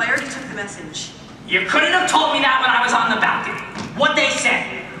hung up. I already took the message. You couldn't have told me that when I was on the balcony. What'd they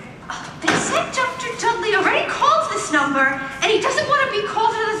say? They said Dr. Dudley already called this number, and he doesn't want to be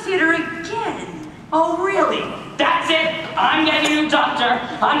called to the theater again. Oh, really? That's it? I'm getting a new doctor.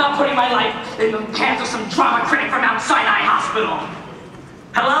 I'm not putting my life in the hands of some drama critic from Mount Sinai Hospital.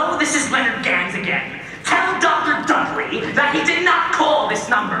 Hello, this is Leonard Gans again. Tell Dr. Dudley that he did not call this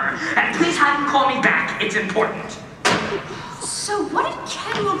number, and please have him call me back. It's important. So what did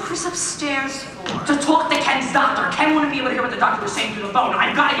Ken want Chris upstairs for? To talk to Ken's doctor. Ken wouldn't be able to hear what the doctor was saying through the phone.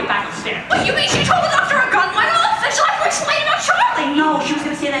 I've got to get back upstairs. What, you mean she told the doctor a gun went off? And she'll have to explain about Charlie? No, she was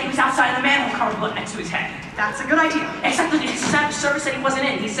going to say that he was outside of the manhole cover bullet next to his head. That's a good idea. Except that his service said he wasn't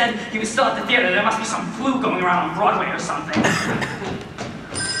in. He said he was still at the theater. There must be some flu going around on Broadway or something. They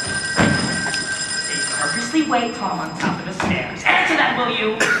purposely wait till I'm on top of the stairs. Answer that, will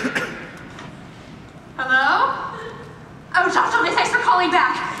you? Hello? Oh, Dr. Dudley, thanks for calling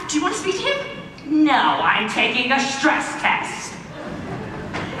back. Do you want to speak to him? No, I'm taking a stress test.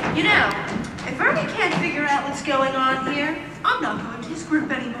 You know, if Ernie can't figure out what's going on here, I'm not going to his group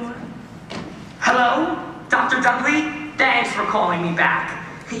anymore. Hello? Dr. Dudley? Thanks for calling me back.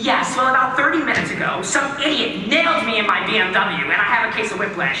 Yes, well, about 30 minutes ago, some idiot nailed me in my BMW, and I have a case of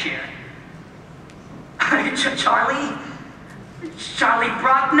whiplash here. Charlie? Charlie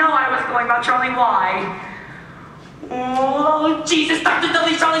Brock? No, I was going about Charlie Y. Oh, Jesus, Dr.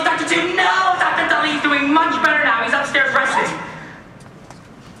 Dudley, Charlie's Dr. 2. No, Dr. Dudley's doing much better now. He's upstairs resting.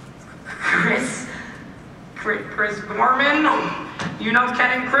 Chris Gorman? You know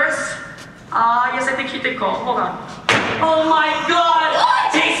Ken and Chris? Yes, I think he did call. Hold on. Oh my God!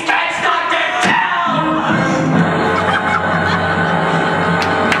 What? He's Ken's Dr. 2!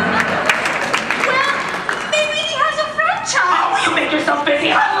 Well, maybe he has a franchise. Oh, will you make yourself busy?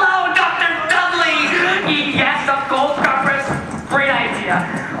 Hello, Dr. Dudley! Yes, of course, Chris. Great idea.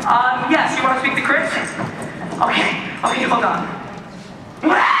 Yes, you want to speak to Chris? Okay, hold on. Who's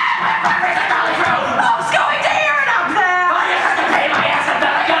going to hear it up there? Oh, you have to pay my ass up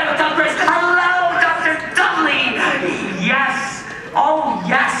there. I gotta go tell Chris. Hello, Dr. Dudley. Yes. Oh,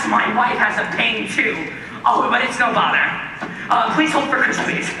 yes, my wife has a pain too. Oh, but it's no bother. Please hold for Chris,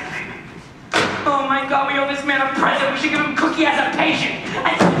 please. Oh my God, we owe this man a present. We should give him cookie as a patient.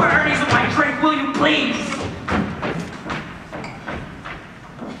 And super Ernie's with my drink, will you please?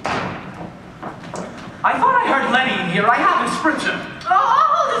 I thought I heard Lenny in here. I have a spritzer. Oh, I'll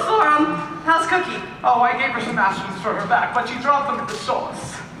hold it for him. How's Cookie? Oh, I gave her some aspirin for her back, but she dropped them at the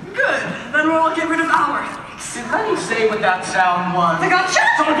source. Good. Then we'll all get rid of our headaches. Did Lenny say what that sound was? The gunshot?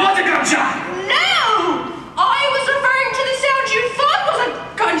 So it was a gunshot! No! I was referring to the sound you thought was a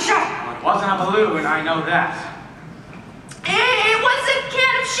gunshot. Well, it wasn't a balloon, I know that. It was a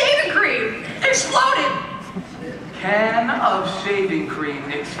can of shaving cream. It exploded. Can of shaving cream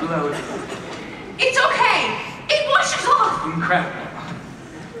exploded. It's okay. It washes off. Incredible.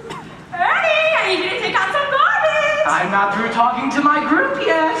 Ernie, I need you to take out some garbage. I'm not through talking to my group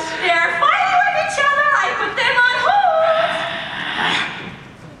yet. They're fighting with each other. I put them on hold.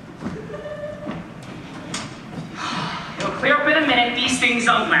 It'll clear up in a minute. These things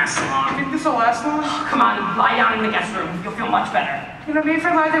don't last long. You think this will last long? Come on, lie down in the guest room. You'll feel much better. You know, maybe if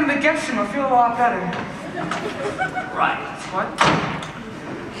I lie down in the guest room, I'll feel a lot better. Right. What?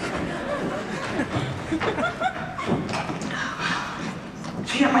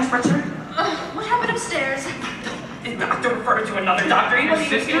 Do you have my spritzer? What happened upstairs? The doctor referred to another doctor. He wasn't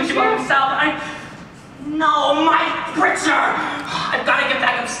even Sister's about here? himself. No, my spritzer! I've got to get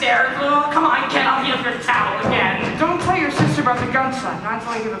back upstairs. Oh, come on, Ken, I'll heat up your towel again. Don't tell your sister about the gunshot, not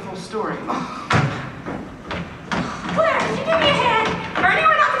until I hear the full story. Claire, could you give me a hand? Ernie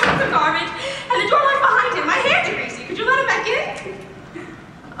went out to get some garbage, and the door locked behind him. My hands are greasy. Could you let him back in?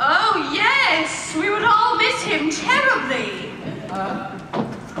 Oh, yes. We would all miss him terribly.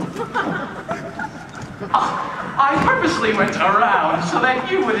 I purposely went around so that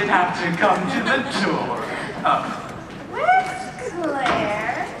you wouldn't have to come to the door. Where's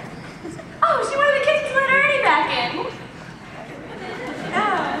Claire? Oh, she wanted the kids to let Ernie back in.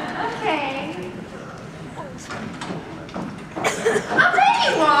 Oh, okay. I'll take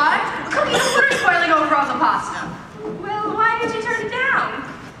you one. Cookie, the water's boiling over all the pasta. Well, why did you turn it down?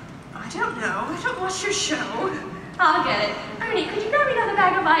 I don't know. I don't watch your show. I'll get it. Ernie, could you grab me another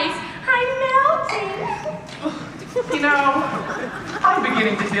bag of ice? I'm melting. You know, I'm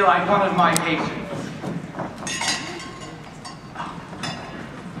beginning to feel like one of my patients.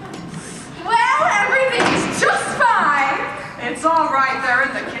 Well, everything's just fine. It's all right. They're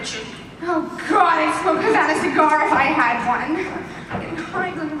in the kitchen. Oh God, I'd smoke without a cigar if I had one. I'm getting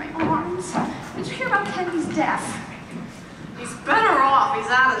hives under my arms. deaf. He's better off. He's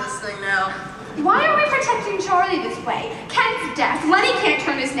out of this thing now. Why are we protecting Charlie this way? Ken's deaf, Lenny can't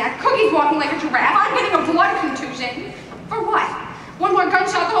turn his neck, Cookie's walking like a giraffe, I'm getting a blood contusion. For what? One more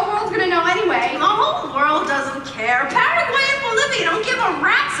gunshot, the whole world's gonna know anyway. The whole world doesn't care. Paraguay and Bolivia don't give a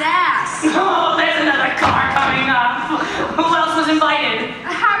rat's ass. Oh, there's another car coming up. Who else was invited?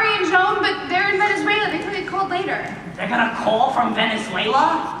 Harry and Joan, but they're in Venezuela. They could get called later. They're gonna call from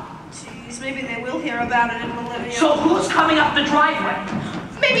Venezuela? Jeez, maybe they will hear about it in Bolivia. So who's coming up the driveway?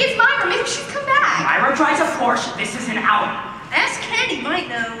 Maybe it's Myra. Maybe she's come back. Myra drives a Porsche. This is an Audi. Ask Ken, he might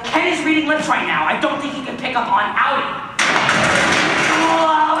know. Ken is reading lips right now. I don't think he can pick up on Audi.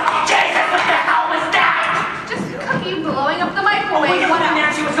 Whoa, Jesus, what the hell was that? Just Cookie blowing up the Oh, microwave. wait, What and else? there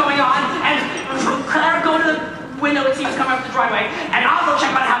see what's going on. And Claire, go to the window and see who's coming up the driveway. And I'll go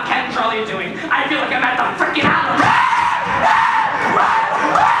check out how Ken and Charlie are doing. I feel like I'm at the freaking alley.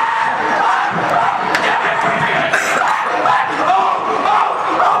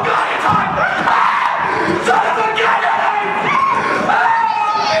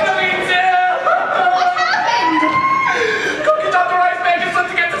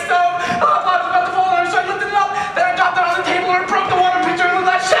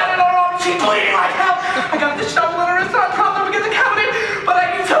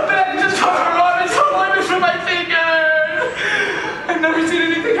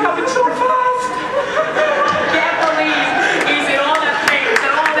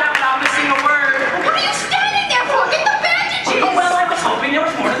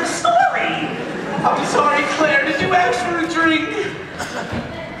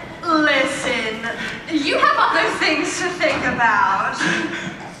 Listen, you have other things to think about.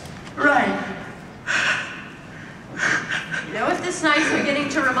 Right. You know what this night's beginning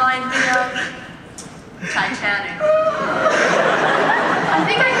to remind me of? Titanic. I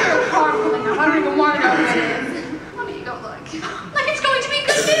think I hear a car pulling up. I don't even want to know who it is. Let me go look. Like it's going to be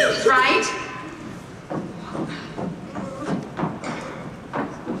good news, right?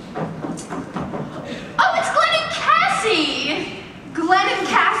 Oh, it's Glenn and Cassie! Glenn and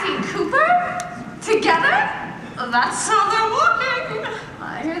Cassie Cooper? Together? That's how they're walking.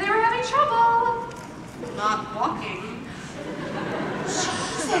 I hear they were having trouble. Not walking.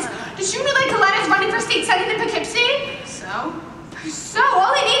 Jesus. Did you know that Glenn is running for state senate in Poughkeepsie? So? So,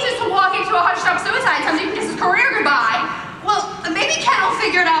 all he needs is to walk into a hushed up suicide so he can kiss his career goodbye. Well, maybe Ken will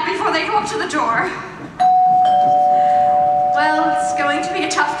figure it out before they go up to the door. Well, it's going to be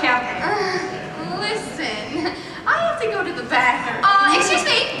a tough campaign. Listen, I have to go to the bathroom. Excuse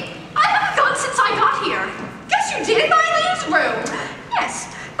me. I haven't gone since I got here. Yes, you did in my Lee's room.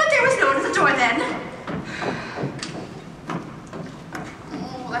 Yes, but there was no one at the door then.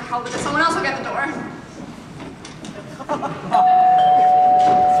 Oh, the hell with it. Someone else will get the door.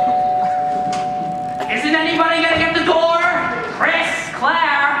 Isn't anybody gonna get the door? Chris,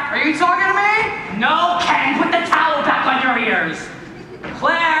 Claire, Are you talking to me? no, Ken, put the towel back on your ears.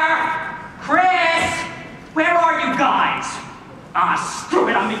 Claire, Chris, where are you guys? Ah, screw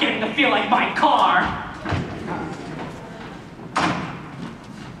it, I'm beginning to feel like my car.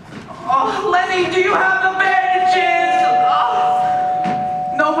 Oh, Lenny, do you have the bandages? Oh,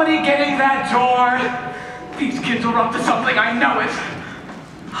 nobody getting that door. These kids are up to something, I know it.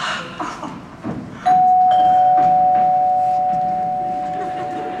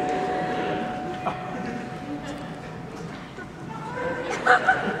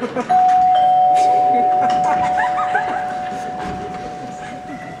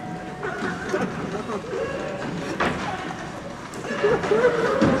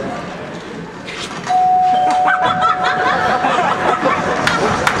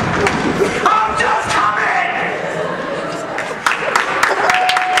 I'm just coming!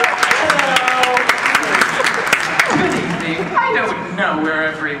 Good evening. I don't know where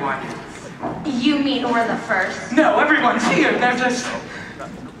everyone is. You mean we're the first? No, everyone's here. They're just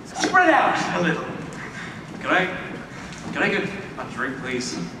spread out a little. Can I get a drink,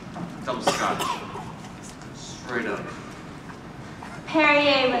 please? Double scotch. Straight up.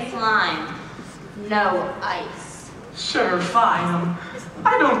 Perrier with lime. No ice. Sure, fine.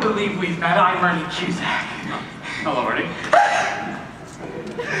 I don't believe we've met. I'm Ernie Cusack. Hello, Ernie.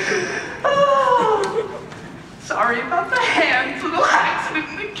 Oh, sorry about the hands. Little accident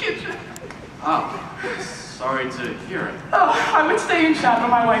in the kitchen. Oh, sorry to hear it. Oh, I would stay in chat, but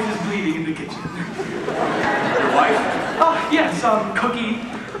my wife is bleeding in the kitchen. Your wife? Oh, yes, Cookie.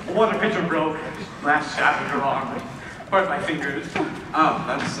 Water pitcher broke. Last shot with her arm. Hurt my fingers. Oh,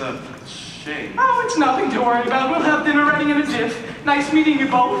 that's a shame. Oh, it's nothing to worry about. We'll have dinner ready in a jiff. Nice meeting you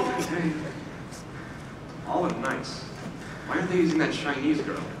both. Hey, all look nice. Why aren't they using that Chinese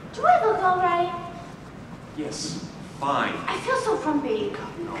girl? Do I look all right? Yes, fine. I feel so frumpy.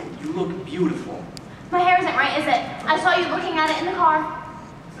 No, you look beautiful. My hair isn't right, is it? I saw you looking at it in the car.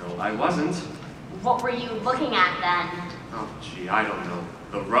 No, I wasn't. What were you looking at then? Oh, gee, I don't know.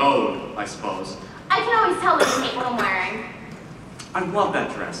 The road, I suppose. I can always tell when you hate what I'm wearing. I love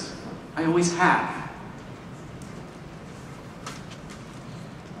that dress. I always have.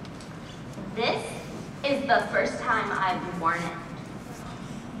 This is the first time I've worn it.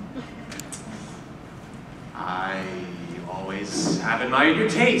 I always have admired your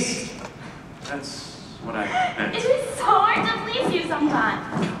taste. That's what I meant. It is so hard to please you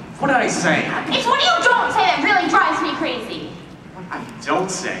sometimes. What did I say? It's what you don't say that really drives me crazy. What I don't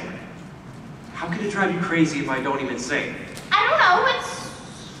say? How can it drive you crazy if I don't even say it? I don't know, it's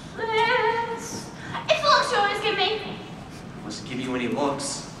the looks you always give me. I wasn't giving you any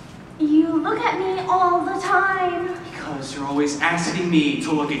looks. You look at me all the time. Because you're always asking me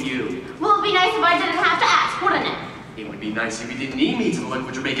to look at you. Well, it'd be nice if I didn't have to ask, wouldn't it? It would be nice if you didn't need me to look,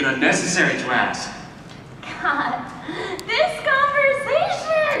 which would make it unnecessary to ask. God, this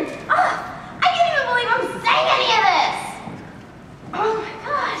conversation! I can't even believe I'm saying any of this! Oh my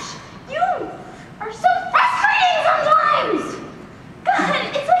gosh, you are so frustrating sometimes! God,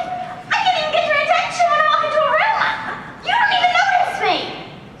 it's like I can't even get your attention when I walk into a room! You don't even notice me!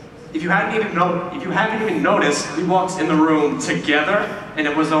 If you haven't even noticed, we walked in the room together and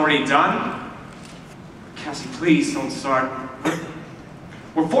it was already done. Cassie, please don't start.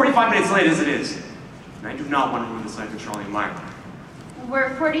 We're 45 minutes late as it is. And I do not want to ruin this life controlling Myra.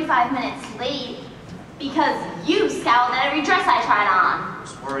 We're 45 minutes late because you scowled at every dress I tried on.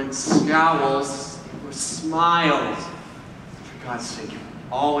 Those weren't scowls, they were smiles. For God's sake, you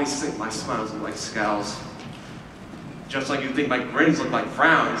always think my smiles look like scowls. Just like you think my grins look like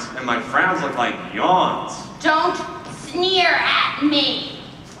frowns, and my frowns look like yawns. Don't sneer at me.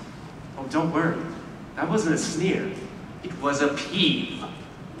 Oh, don't worry. That wasn't a sneer. It was a peeve.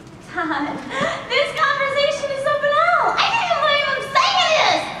 God, this conversation is so banal. I can't even believe I'm saying any of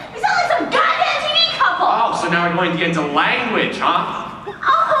this. We sound like some goddamn TV couple. Oh, so now we're going to get into language, huh?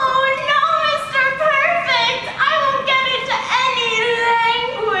 Oh, no, Mr. Perfect. I won't get into any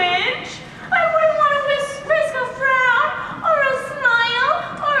language. I wouldn't want to risk a frown, or a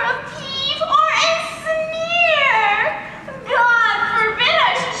smile, or a peeve, or a sneer. God forbid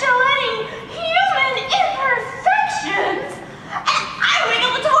I should show any human imperfections. And I would go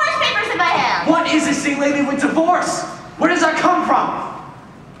with divorce papers in my hand. What is this thing lately with divorce? Where does that come from?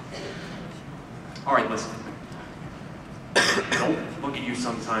 All right, listen. I don't look at you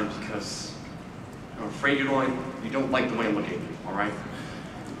sometimes because I'm afraid you don't like the way I look at you, all right?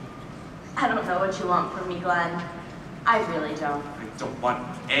 I don't know what you want from me, Glenn. I really don't. I don't want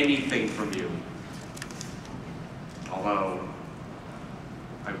anything from you. Although,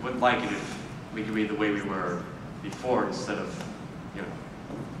 I would like it if we could be the way we were before instead of, you know,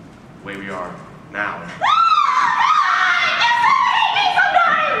 the way we are now.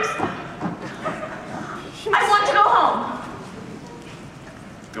 I want to go home.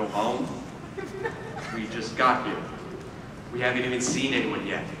 Go home? We just got here. We haven't even seen anyone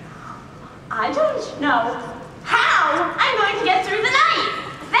yet. I don't know how I'm going to get through the night.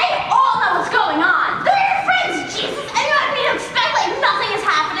 They all know what's going on. They're your friends, Jesus, and you want me to expect like nothing is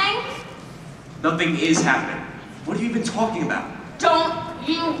happening? Nothing is happening. What have you been talking about? Don't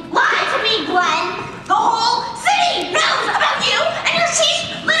you lie to me, Glenn. The whole city knows about you and your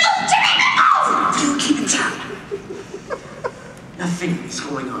cheap little Jimmy Nichols. You keep it down. Nothing is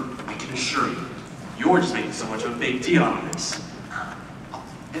going on, I can assure you. You're just making so much of a big deal out of this.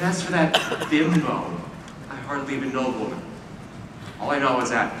 And as for that bimbo, I hardly even know the woman. All I know is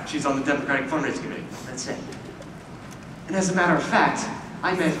that she's on the Democratic Fundraising Committee. That's it. And as a matter of fact,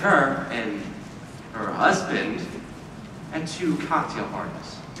 I met her and her husband at 2 cocktail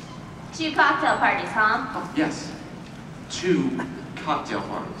parties. 2 cocktail parties, huh? Oh, yes. 2 cocktail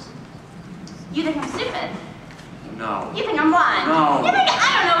parties. You think I'm stupid? No. You think I'm blind? No. You think I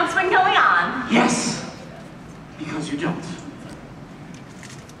don't know what's been going on? Yes! Because you don't.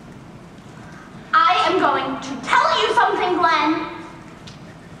 I am going to tell you something, Glenn.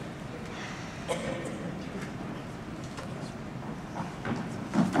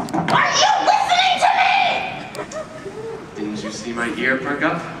 Are you listening to me? Didn't you see my ear perk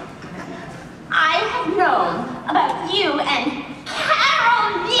up? I have known about you and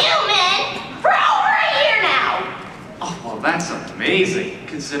Carol Newman for over a year now. Oh, well, that's amazing,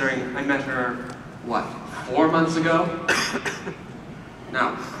 considering I met her, what, 4 months ago? Now,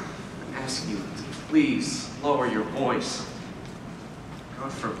 I'm asking you to please lower your voice.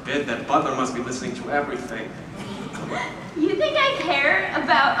 God forbid that butler must be listening to everything. You think I care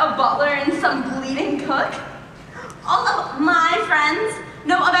about a butler and some bleeding cook? All of my friends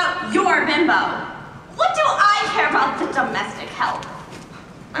know about your bimbo. What do I care about the domestic help?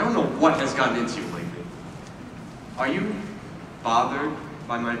 I don't know what has gotten into you lately. Are you bothered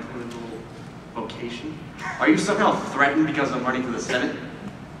by my political vocation? Are you somehow threatened because I'm running for the Senate?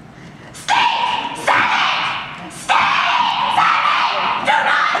 Stay! Senate! Stay! Senate! Do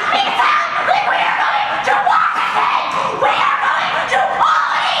not make a sound like we are going to Washington! We are going to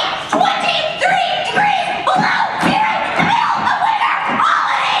Albany! 23 degrees below here in the middle of winter!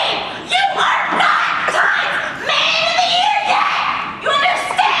 Albany! You are not Times Man of the Year yet! You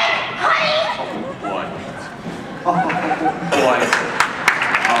understand, honey? Oh, boy. Oh, boy.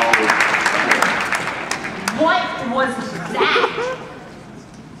 What was that?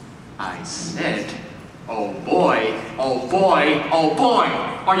 I said, oh boy, oh boy, oh boy.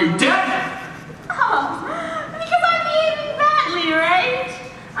 Are you deaf? Oh, because I'm behaving badly, right?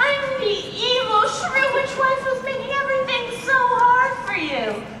 I'm the evil, shrew witch wife who's making everything so hard for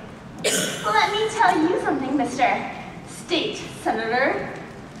you. Well, let me tell you something, Mr. State Senator.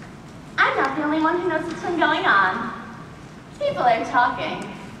 I'm not the only one who knows what's been going on. People are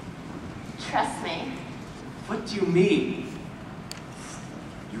talking. Trust me. What do you mean?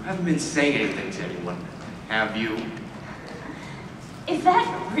 You haven't been saying anything to anyone, have you? Is that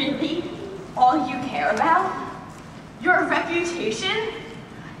really all you care about? Your reputation?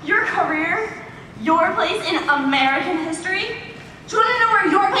 Your career? Your place in American history? Do you want to know where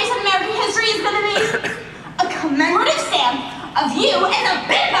your place in American history is going to be? A commemorative stamp of you and the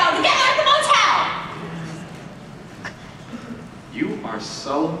bimbo together at the motel! You are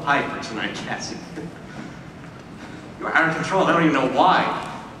so hyper tonight, Cassie. You're out of control. I don't even know why.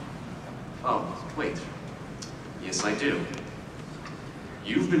 Oh, wait. Yes, I do.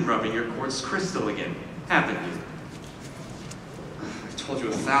 You've been rubbing your quartz crystal again, haven't you? I've told you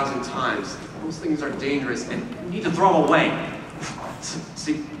 1,000 times, those things are dangerous and you need to throw them away.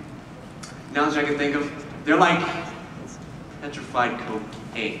 See, now that I can think of, they're like petrified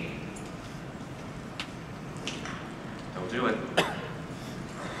cocaine. Don't do it.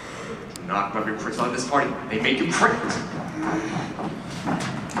 Do not rub your crystal at this party. They make you crazy.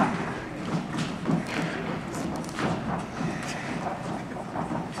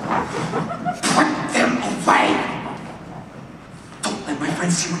 Put them away! Don't let my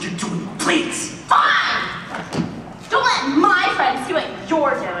friends see what you're doing, please! Fine! Don't let my friends see what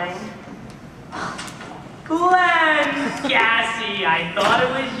you're doing. Glenn! Cassie, I thought it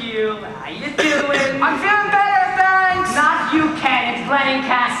was you. How you doing? I'm feeling better, thanks! Not you, Ken. It's Glenn and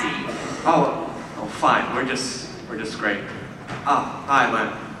Cassie. Oh, fine. We're just great. Oh, hi, Len.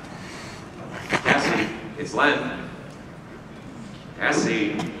 Cassie, it's Len.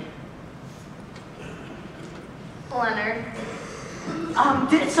 Cassie. Leonard.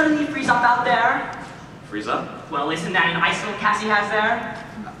 Did it suddenly freeze up out there? Freeze up? Well, isn't that an ice little Cassie has there?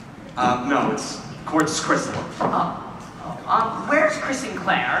 No, it's quartz crystal. Where's Chris and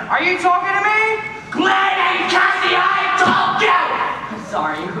Claire? Are you talking to me? Glenn and Cassie, I told you! I'm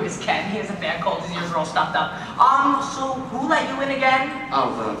sorry, who is Ken? He has a bad cold, his ears are all stuffed up. So who let you in again?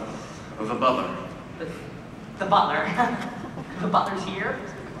 Oh, the butler. The butler? The butler's here?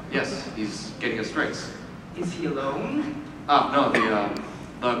 Yes, he's getting us drinks. Is he alone? Oh, no,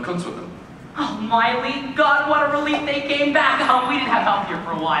 the cook's with him. Oh, Miley, God, what a relief they came back. Oh, we didn't have help here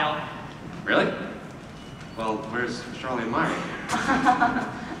for a while. Really? Well, where's Charlie and Myra?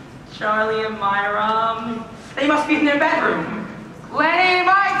 Charlie and Myra, they must be in their bedroom. Lenny,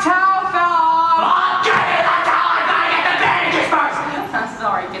 my towel fell off! Oh, give me the towel! I gotta get the bandages first!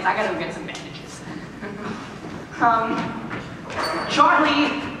 Sorry, kids, I gotta go get some bandages. Charlie,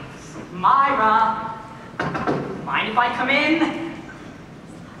 Myra, mind if I come in?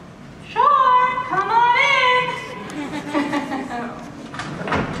 Sure, come on in.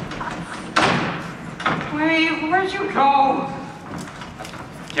 Wait, where'd you go?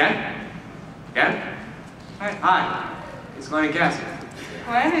 Ken? Ken? Hey. Hi. It's Glenn and Cassie.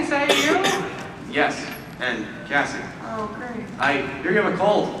 Glenn, is that you? Yes, and Cassie. Oh, great. I hear you have a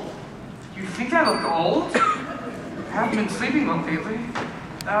cold. You think I look old? I haven't been sleeping well lately.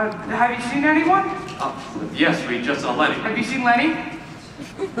 Have you seen anyone? Yes, we just saw Lenny. Have you seen Lenny?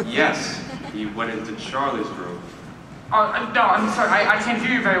 Yes, he went into Charlie's room. Oh, no, I'm sorry, I can't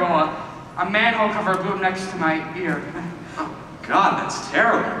hear you very well. A manhole cover blew up next to my ear. Oh, God, that's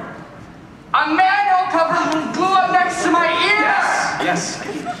terrible. A manhole cover blew up next to my ear! Yes, I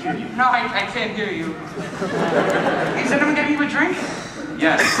can hear you. No, I can't hear you. Is anyone getting you a drink?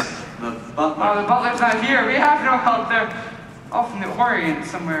 Yes, the butler. Oh, the butler's not here. We have no help. They're off in the Orient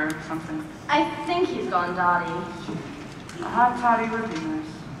somewhere or something. I think he's gone dotty. A hot toddy would be nice.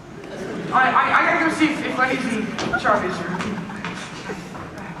 I gotta go see if Lenny's in Charlie's room.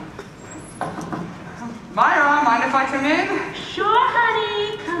 Myra, mind if I come in? Sure,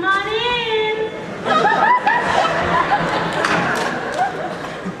 honey. Come on in.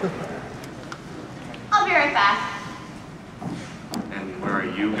 I'll be right back. And where are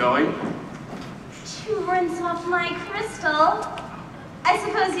you going? To rinse off my crystal. I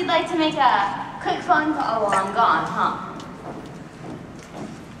suppose you'd like to make a quick phone call while I'm gone, huh?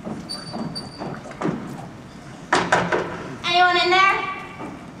 Anyone in there?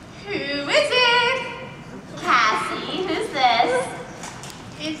 Who is it? Cassie, who's this?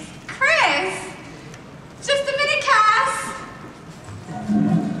 It's Chris. Just a minute, Cass.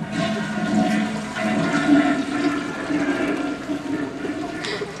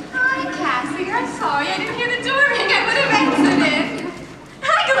 Hi, Cassie. I'm sorry. I didn't hear the door ring. I would have answered it.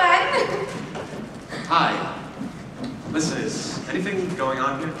 Hi, Glenn. Hi. Listen, is anything going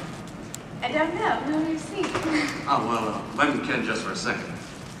on here? I don't know. Who have you seen? Oh, well, Len and Ken just for a second.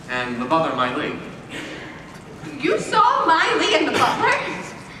 And the butler, Miley. You saw Miley and the butler?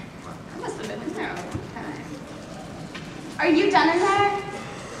 I must have been in there a long time. Are you done in there?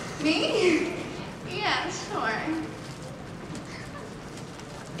 Me? Yeah, sure.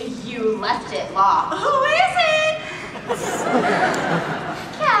 You left it locked. Who is it?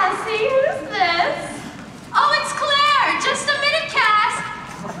 Cassie, who's this? Oh, it's Claire. Just a minute, Cass.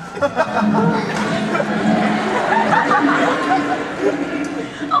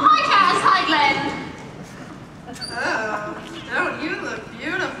 Oh, hi, Cass. Hi, Glenn. Oh, don't you look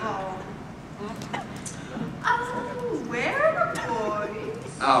beautiful? Oh, where are the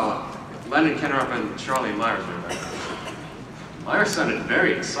boys? Oh, Len and Ken are up in Charlie and Myra's room. Myra sounded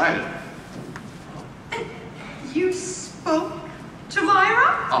very excited. You spoke to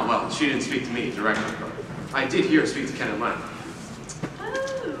Myra? Oh, well, she didn't speak to me directly, but I did hear her speak to Ken and Len.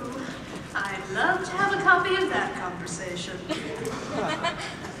 Oh, I'd love to have a copy of that conversation.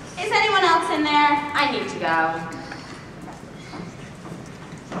 Is anyone else in there? I need to go.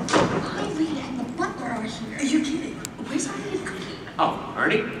 Miley and the butler are here. Are you kidding? Where's Miley and Cookie? Oh,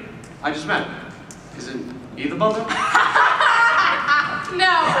 Ernie? I just met him. Isn't he the butler? No,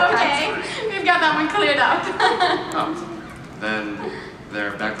 okay. We've got that one cleared up. Oh, then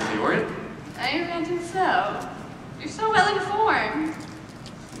they're back from the Orient? I imagine so. You're so well informed.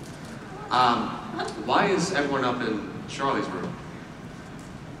 Why is everyone up in Charlie's room?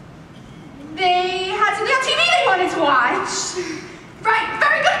 They had something on TV they wanted to watch. Right,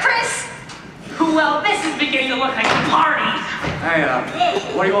 very good, Chris. Well, this is beginning to look like a party. Hey,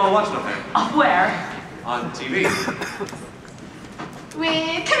 what do you want watching up there? Where? On TV. With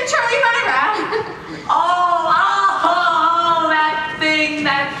Ken and Charlie running around. Oh, that thing,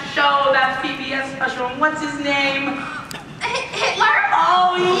 that show, that PBS special. What's his name? Hitler?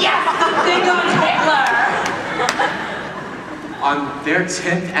 Oh, yes, the thing on Hitler. On their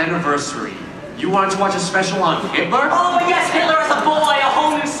 10th anniversary, you wanted to watch a special on Hitler? Oh, yes, Hitler as a boy, a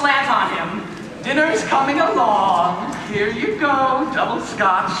whole new slant on him. Dinner's coming along. Here you go, double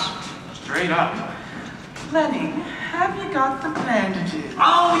scotch. Straight up. Lenny, have you got the bandages?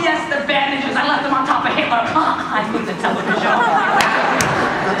 Oh, yes, the bandages. I left them on top of Hitler. I need the television.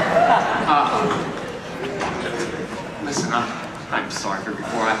 Listen, I'm sorry for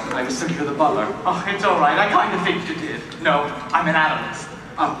before. I mistook you for the butler. Oh, it's all right. I kind of think you did. No, I'm an analyst.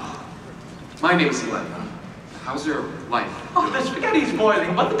 Oh, my name is Glenn. How's your wife? Oh, the spaghetti's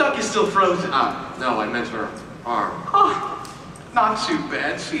boiling, but the duck is still frozen. No, I meant her arm. Oh, not too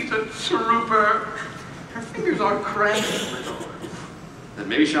bad. She's a trooper. Her fingers are cramped. Then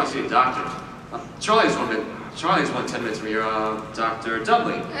maybe she'll see a doctor. Charlie's one 10 minutes from your, Dr.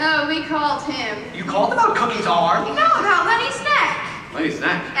 Dudley. Oh, we called him. You called about Cookie's arm? No, about Lenny's neck. Lenny's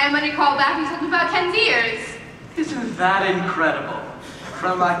neck. And when he called back, he told him about Ken's ears. Isn't that incredible?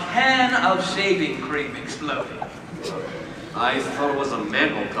 From a can of shaving cream exploding. I thought it was a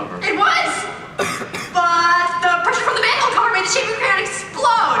manhole cover. It was! But the pressure from the manhole cover made the shaving cream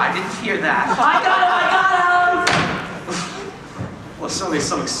explode. I didn't hear that. I got him! Well, certainly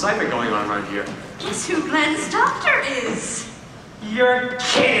some excitement going on around here. Guess who Glenn's doctor is? You're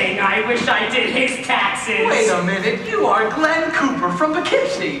kidding. I wish I did his taxes. Wait a minute. You are Glenn Cooper from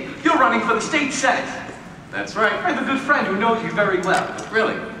Poughkeepsie. You're running for the state senate. That's right. I have a good friend who knows you very well.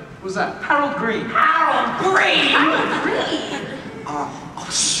 Really? Who's that? Harold Green. Harold Green! Oh,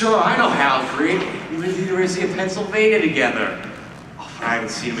 sure, I know Hal Green. We went to the University of Pennsylvania together. Oh, I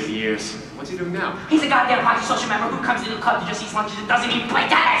haven't seen him in years. What's he doing now? He's a goddamn hockey social member who comes into the club to just eat lunches and doesn't even play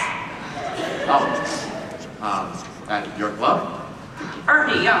tennis. Oh, at your club?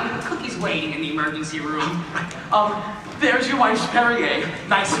 Ernie, Cookie's waiting in the emergency room. There's your wife's Perrier.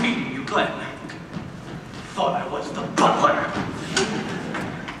 Nice meeting you, Glenn. Thought I was the butler.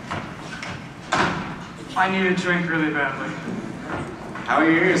 I need a drink really badly. How are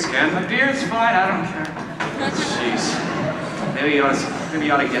your ears, Ken? My beard's fine, I don't care. Jeez. Maybe you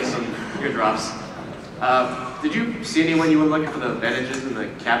ought to get some eardrops. Did you see anyone you were looking for the bandages in the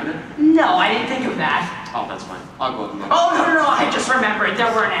cabinet? No, I didn't think of that. Oh, that's fine. I'll go and look. Oh, no, I just remembered.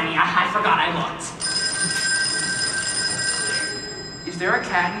 There weren't any. I forgot I looked. Is there a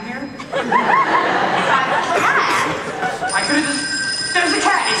cat in here? I could have just... There's a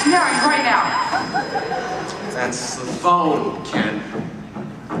cat! It's meowing right now! That's the phone, Ken.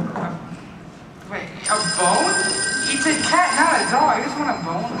 Wait, a bone? It's a cat, not a dog. You just want a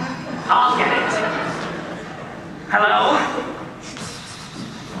bone? I'll get it. Hello?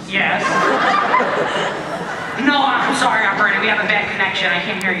 Yes? No, I'm sorry, operator. We have a bad connection. I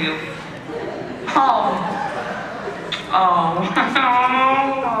can't hear you. Oh,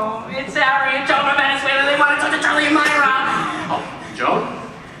 it's Harry and Joan of Venezuela. They want to talk to Charlie and Myra. Oh, Joan?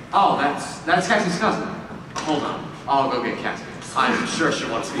 Oh, that's Cassie's cousin. Hold on. I'll go get Cassie. I'm sure she'll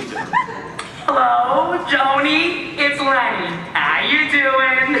want to speak to her. Hello, Joni. It's Lenny. How you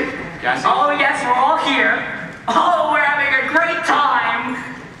doing? Cassie? Oh, yes, we're all here. Oh, we're having a great time.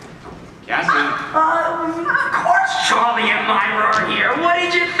 Cassie? Of course Charlie and Myra are here. What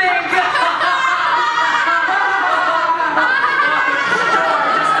did you think?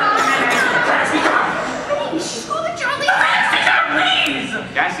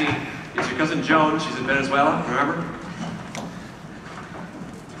 Cassie, it's your cousin Joan. She's in Venezuela, remember?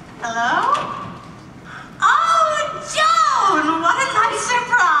 Hello? Oh, Joan! What a nice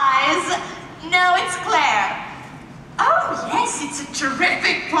surprise! No, it's Claire. Oh, yes, it's a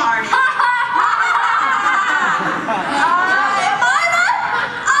terrific party. Myra?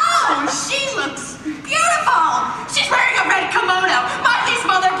 Oh, she looks beautiful. She's wearing a red kimono. Miley's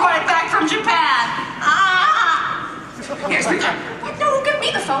mother brought it back from Japan. Here's my card. No, give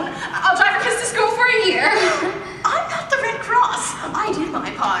me the phone. I'll drive her kids to school for a year. I'm not the Red Cross. I did my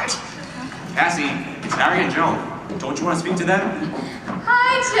part. Cassie, it's Harry and Joan. Don't you want to speak to them?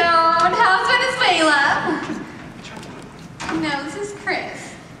 Hi, Joan. How's Venezuela? No, this is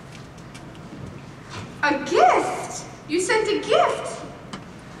Chris. A gift? You sent a gift?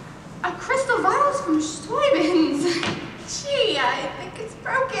 A crystal vase from Stuyvesant. Gee, I think it's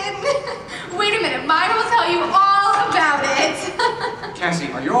broken. Wait a minute, Myra will tell you all about it.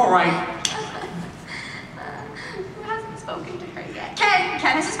 Cassie, are you all right? Who hasn't spoken to her yet? Ken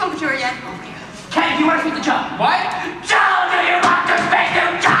hasn't spoken to her yet. Ken, do you want to speak to Joan? What? Joan, do you want to speak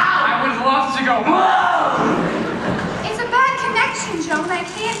to Joan? I would love to go. Whoa! It's a bad connection, Joan. I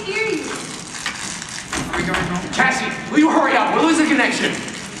can't hear you. Are we going home? Cassie, will you hurry up? We're losing connection.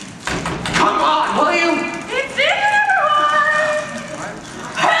 Come on, will you? It's in everyone!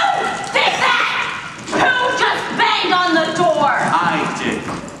 Who did that? Who just banged on the door? I did.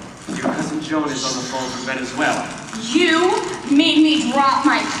 Your cousin Joan is on the phone from Venezuela. You made me drop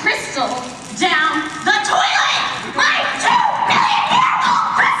my crystal down the toilet! My 2 million year old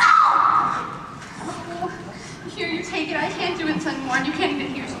crystal! Oh, here, you take it. I can't do it anymore, and you can't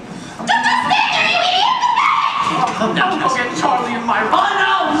even hear me. Don't just stand there, you idiot! Come down, I'll get Charlie and Myra. Oh,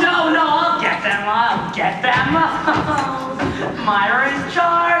 no, I'll get them. Myra and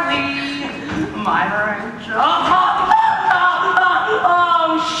Charlie. Myra and Charlie.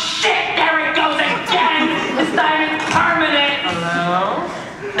 Oh, shit, there it goes again. This time it's permanent.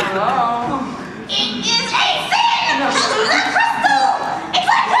 Hello? It is a sin to lose a crystal! It's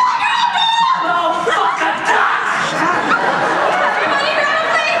like pulling your own dog! Oh, fuck a duck. Everybody grab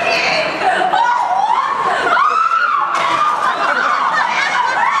a blanket!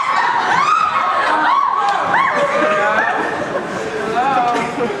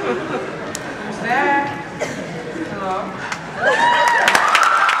 Who's there? Hello?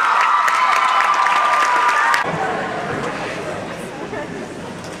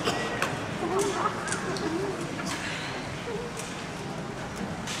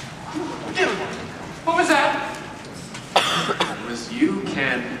 What was that? It was you,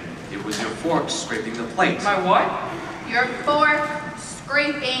 Ken. It was your fork scraping the plate. My what? Your fork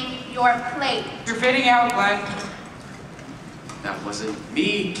scraping your plate. You're fading out, Glenn. That wasn't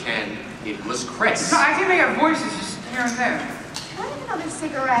me, Ken. It was Chris. No, I think they have voices just here and there. Can I have another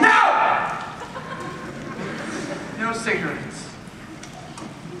cigarette? No! No cigarettes.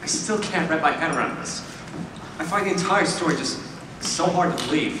 I still can't wrap my head around this. I find the entire story just so hard to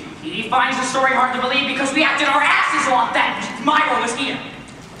believe. He finds the story hard to believe because we acted our asses off that Myra was here.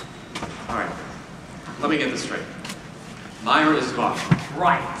 All right, let me get this straight. Myra is gone.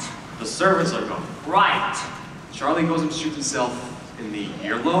 Right. The servants are gone. Right. Charlie goes and shoots himself in the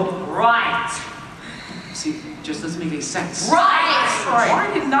earlobe. Right. See, it just doesn't make any sense. Right.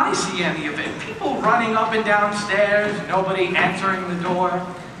 Why didn't I see any of it? People running up and down stairs, nobody answering the door,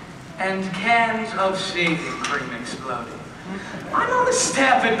 and cans of shaving cream exploding. I'm on the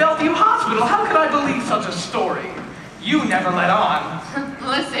staff at Bellevue Hospital. How could I believe such a story? You never let on.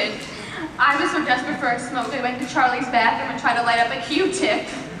 Listen, I was so desperate for a smoke I went to Charlie's bathroom and tried to light up a Q-tip.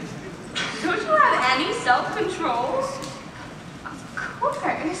 Don't you have any self-control? Of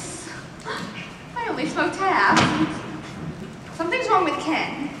course. I only smoked half. Something's wrong with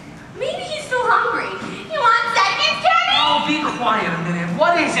Ken. Maybe he's still hungry. You want seconds, Kenny? Oh, be quiet a minute.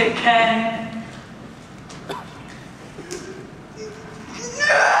 What is it, Ken?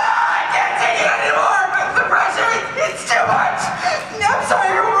 I can't take it anymore! The pressure, it's too much! I'm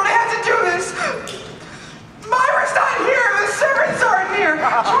sorry, everyone, I have to do this. Myra's not here, the servants aren't here.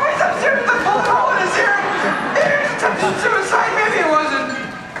 Troy's upstairs, the full colon is here. Maybe it was attempted suicide, maybe it wasn't.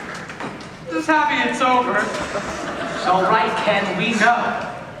 Just happy it's over. So right, Ken, we know.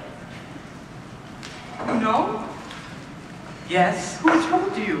 You know? Yes? Who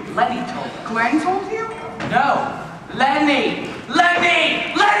told you? Lenny told us. Glenn told you? No, Lenny!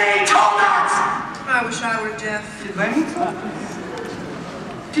 Lenny! Lenny told us! I wish I were deaf. Did Lenny tell you?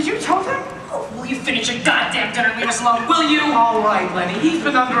 Did you tell them? Oh, will you finish your goddamn dinner and leave us alone, will you? All right, Lenny, he's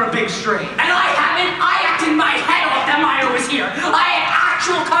been under a big strain. And I haven't. I acted my head off that Myra was here. I had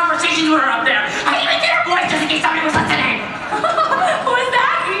actual conversations with her up there. I even did her voice just in case somebody was listening. Was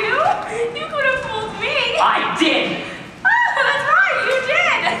that you? You could have fooled me. I did. That's right, you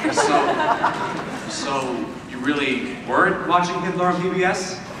did. So you really weren't watching Hitler on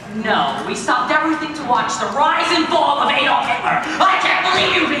PBS? No, we stopped everything to watch the rise and fall of Adolf Hitler. I can't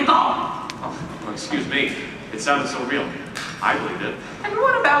believe you people. Oh, well, excuse me. It sounded so real. I believed it. And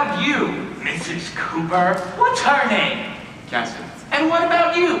what about you, Mrs. Cooper? What's her name? Cassie. And what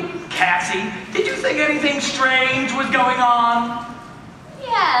about you, Cassie? Did you think anything strange was going on?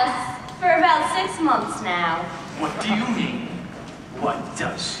 Yes, for about 6 months now. What do you mean? What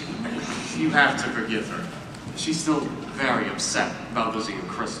does she mean? You have to forgive her. She's still very upset about losing a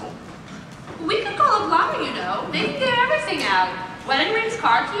crystal. We could call a plumber, you know. They can get everything out. Wedding rings,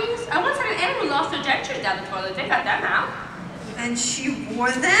 car keys. I once had an animal who lost their dentures down the toilet. They got them out. And she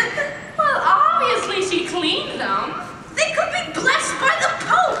wore them? Well, obviously she cleaned them. They could be blessed by the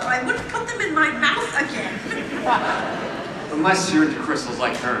Pope! I wouldn't put them in my mouth again. Unless you're into crystals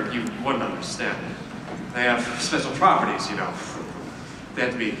like her, you wouldn't understand. They have special properties, you know. They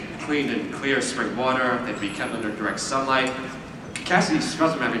have to be cleaned in clear spring water. They have to be kept under direct sunlight. Cassie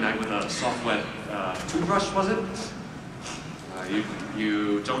scrubs them every night with a soft, wet toothbrush, was it?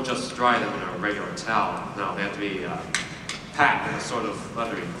 You don't just dry them in a regular towel. No, they have to be packed in a sort of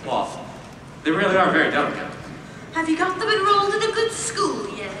leathery cloth. They really are very delicate. Have you got them enrolled in a good school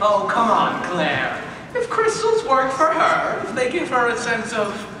yet? Oh, come on, Claire. If crystals work for her, if they give her a sense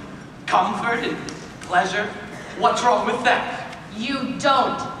of comfort and pleasure, what's wrong with that? You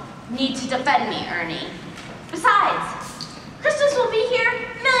don't need to defend me, Ernie. Besides, crystals will be here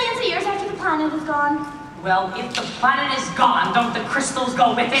millions of years after the planet is gone. Well, if the planet is gone, don't the crystals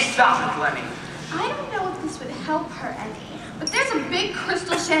go with it? Stop it, Lenny. I don't know if this would help her any, but there's a big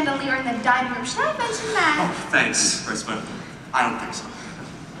crystal chandelier in the dining room. Should I mention that? Oh, thanks, Chris, but I don't think so.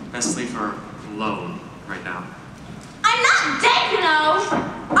 Best leave her alone right now. I'm not dead, you know.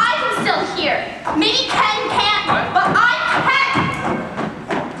 I can still hear. Maybe Ken can't, but I can.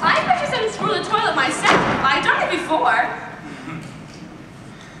 I purchased and screw the toilet myself. I've done it before.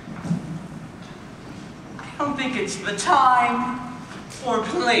 I don't think it's the time or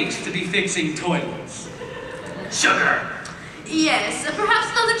place to be fixing toilets. Sugar. Yes,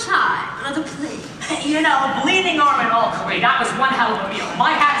 perhaps another time, another place. You know, bleeding arm and all, Clay, that was one hell of a meal.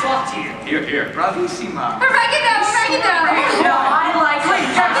 My hat's off to you. Here, here. Bravissima. Oregano, oregano. No, I like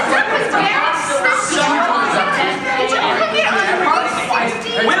it. The soup was very spicy. Did you cook it on the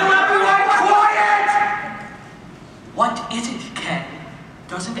Will everyone quiet? What is it, Ken?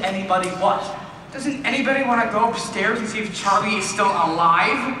 Doesn't anybody what? Doesn't anybody want to go upstairs and see if Charlie is still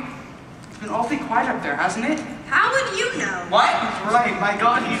alive? It's been awfully quiet up there, hasn't it? How would you know? What? He's right. My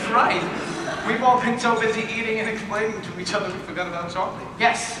God, he's right. We've all been so busy eating and explaining to each other we forgot about Charlie.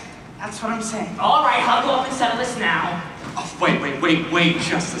 Yes, that's what I'm saying. All right, I'll go up and settle this now. Oh, wait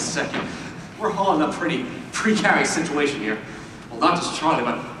just a second. We're all in a pretty precarious situation here. Well, not just Charlie,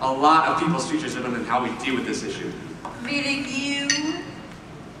 but a lot of people's futures depend on how we deal with this issue. Meaning you?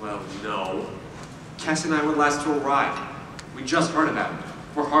 Well, no. Cassie and I went last to a ride. We just heard about it.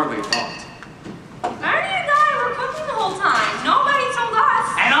 We're hardly involved. Ernie and I were cooking the whole time.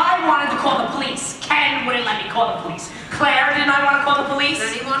 Ken wouldn't let me call the police. Claire did not want to call the police. Then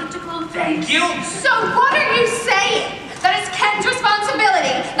he wanted to call the police. Thank you. So what are you saying? That it's Ken's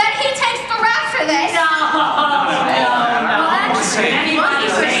responsibility? That he takes the rap for this? No.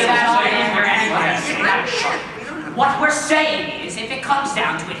 What we're saying is, if it comes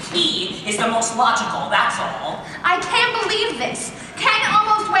down to it, he is the most logical, that's all. I can't believe this. Ken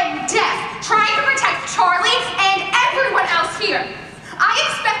almost went deaf trying to protect Charlie and everyone else here. I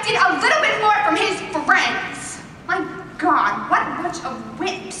expected a little bit more from his friends. My God, what a bunch of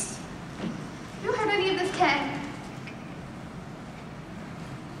wimps. You heard any of this, Ken?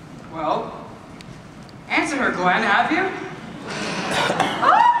 Well, answer her, Glenn, have you? Oh,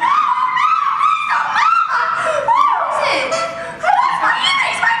 no!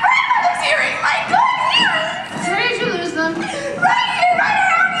 Where did you lose them? Right here, right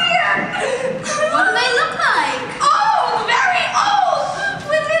around here. What do they look like? Old, very old,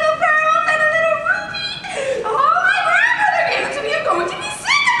 with little pearls and a little ruby. Oh, my grandmother gave it to me. I'm going to be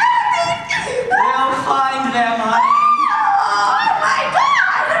sick about it. We'll find them, honey. Oh my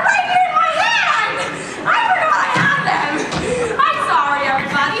God! They're right here in my hand. I forgot I had them. I'm sorry,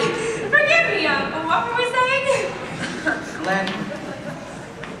 everybody. Forgive me. What were we saying? Glenn,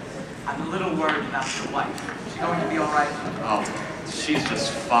 I'm a little worried about your wife. She's going to be all right? Oh, she's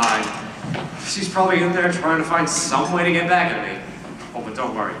just fine. She's probably in there trying to find some way to get back at me. Oh, but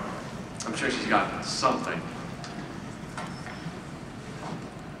don't worry. I'm sure she's got something.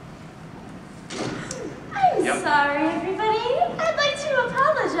 I'm sorry, everybody. I'd like to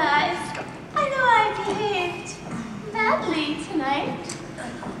apologize. I know I behaved badly tonight.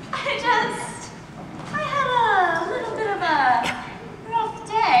 I had a little bit of a rough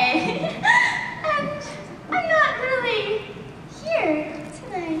day. And I'm not really here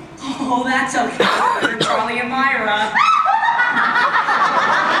tonight. Oh, that's okay. You're Charlie and Myra.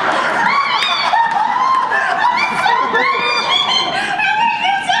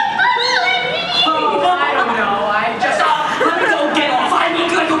 I don't know. I just let me go get off. I need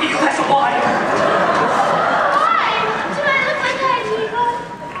to go get you a glass of water. Why? Do I look like I need one?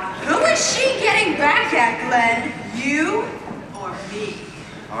 Who is she getting back at, Glenn? You or me?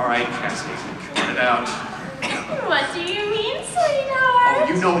 All right, Cassie, cut it out. What do you mean, Oh, sweetheart?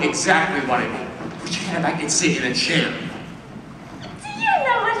 you know exactly what I mean. Put your head back and sit in a chair. Do you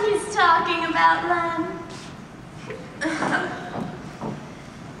know what he's talking about, Len?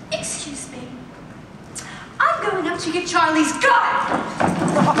 Excuse me. I'm going up to get Charlie's gun!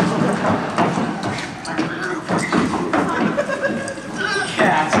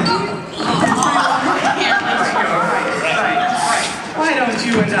 Why don't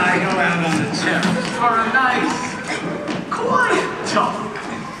you and I go out on the terrace for a nice, quiet talk?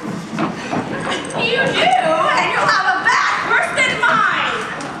 You do, and you'll have a back worse than mine!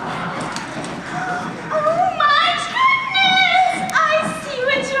 Oh my goodness! I see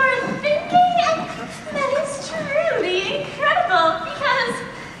what you're thinking, and that is truly incredible, because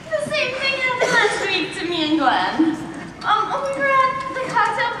the same thing happened last week to me and Glenn. We were at the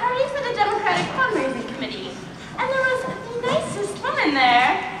cocktail party for the Democratic Fundraising Committee, and there was the nicest woman there.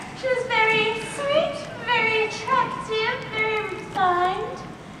 She was very sweet, very attractive, very refined,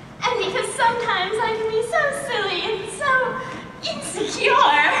 and because sometimes I can be so silly and so insecure, I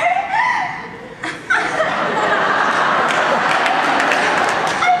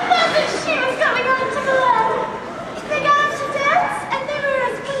thought that she was coming on to Glenn. They got up to dance, and they were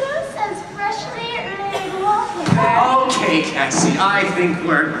as close as freshly laid wallpaper. Okay, Cassie, I think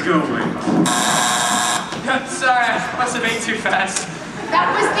we're going. Sorry, I must have ate too fast. That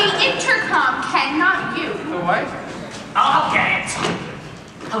was the intercom, Ken, not you. The what? I'll get it.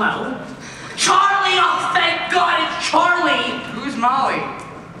 Hello? Charlie! Oh, thank God it's Charlie! Who's Molly?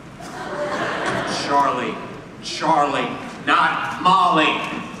 Charlie, not Molly.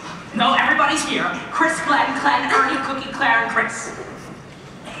 No, everybody's here. Chris, Glenn, Ernie, Cookie, Claire, and Chris.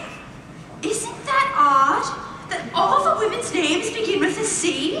 Isn't that odd? That all the women's names begin with a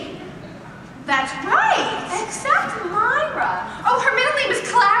C? That's right. Except Myra. Oh, her middle name is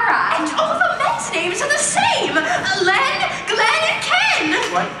Clara. And all the men's names are the same. Len, Glenn, and Ken.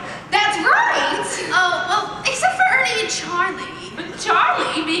 What? That's right. Oh, well, except for Ernie and Charlie. But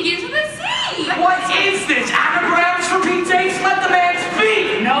Charlie begins with a C. What is this? Anagrams for Pete's sakes? Let the man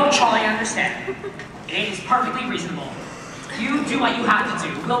speak! No, Charlie, I understand. It is perfectly reasonable. You do what you have to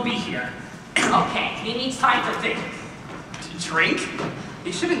do. We'll be here. Okay, he needs time to think. To drink?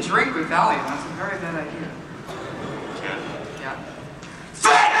 You shouldn't drink with Valium. That's a very bad idea. Yeah.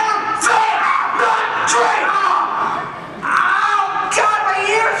 Not drink! Oh, God, my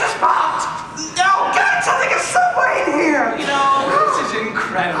ears just popped! Oh, God, something is somewhere in here! You know, this is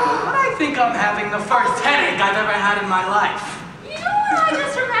incredible, but I think I'm having the first ever had in my life. You know what I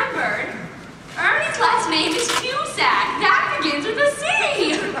just remembered? Ernie's last name is Cusack. That begins with a C.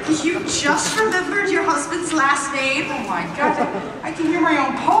 You just remembered your husband's last name? Oh my God, I can hear my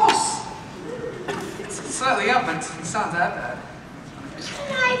own pulse. It's slightly up, but it's not that bad. Can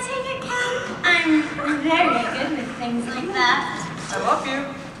I take a count? I'm very good with things like that. I love you.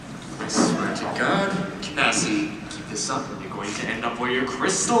 I swear to God, Cassie, keep this up and you're going to end up where your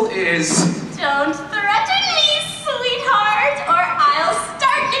crystal is. Don't threaten me, sweetheart, or I'll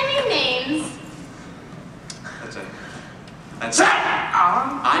start giving names. That's it. That's it!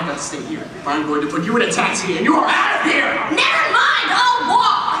 I've got to stay here. I'm going to put you in a taxi and you are out of here! Never mind, I'll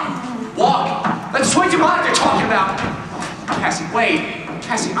walk. Walk! That's 20 miles you're talking about! Cassie, wait.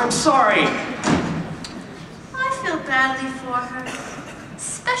 Cassie, I'm sorry. I feel badly for her,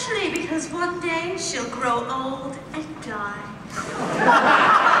 especially because one day she'll grow old and die.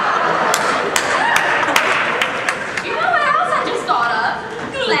 You know what else I just thought of?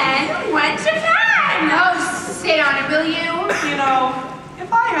 Glenn went to Japan. Oh, sit on it, will you? You know,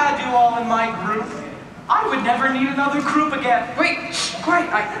 if I had you all in my group, I would never need another group again. Wait, shh, quiet.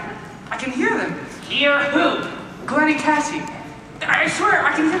 I can hear them. Hear who? Glenn and Cassie. I swear,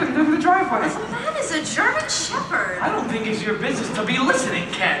 I can hear them. They're in the driveway. That is a German Shepherd. I don't think it's your business to be listening,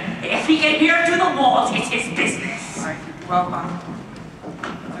 Ken. If he can hear through the walls, it's his business. All right, well,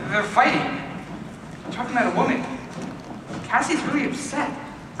 they're fighting. They're talking about a woman. Cassie's really upset.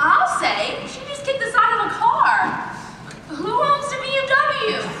 I'll say she just kicked the side of a car. Who owns the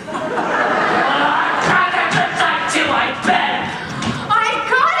BMW? I bet. I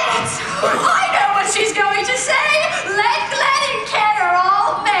got it! I know what she's going to say! Let Glenn and Ken are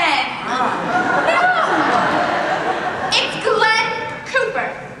all men! No! It's Glenn Cooper.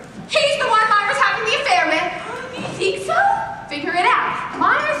 He's the one Myra's having the affair with. You think so? Figure it out.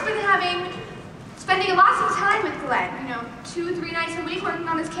 Myra's been spending lots of time with Glenn. You know, 2-3 nights a week working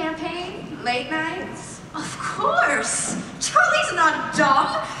on his campaign, late nights. Of course! Charlie's not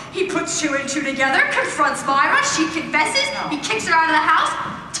dumb! He puts 2 and 2 together, confronts Myra, she confesses, he kicks her out of the house,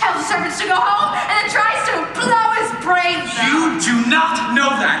 tells the servants to go home, and then tries to blow his brains out. You do not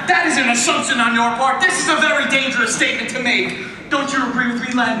know that. That is an assumption on your part. This is a very dangerous statement to make. Don't you agree with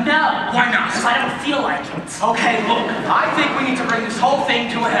me, Len? No. Why not? Because I don't feel like it. Okay, look, I think we need to bring this whole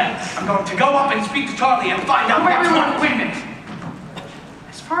thing to a head. I'm going to go up and speak to Charlie and find out Wait what's a minute.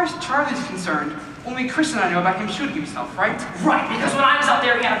 As far as Charlie's concerned, only Chris and I know about him shooting himself, right? Right, because when I was out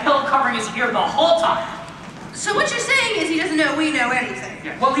there, he had a pillow covering his ear the whole time. So what you're saying is he doesn't know we know anything.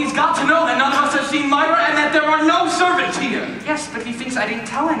 Yeah. Well, he's got to know that none of us have seen Myra and that there are no servants here. Yes, but he thinks I didn't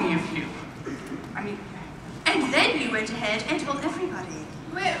tell any of you. I mean... And then you went ahead and told everybody.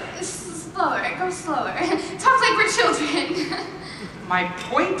 Wait, slower, go slower. Talk like we're children. My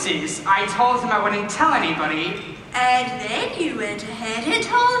point is, I told him I wouldn't tell anybody. And then you went ahead and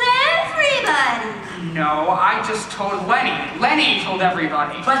told everybody. No, I just told Lenny. Lenny told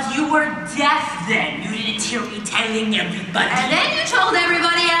everybody. But you were deaf then. You didn't hear me telling everybody. And then you told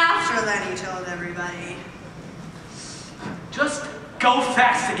everybody after Lenny told everybody. Just go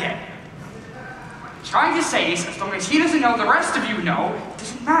fast again. What I'm trying to say is, as long as he doesn't know, the rest of you know, it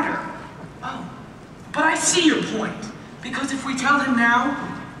doesn't matter. Oh, but I see your point. Because if we tell him now,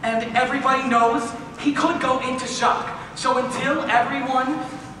 and everybody knows, he could go into shock. So until everyone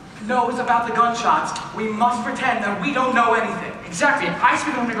knows about the gunshots, we must pretend that we don't know anything. Exactly. I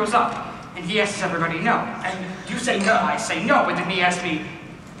speak when it goes up, and he asks everybody no. And you say no. I say no, but then he asks me,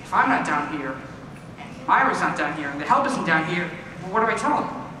 if I'm not down here, and Myra's not down here, and the help isn't down here, well, what do I tell him?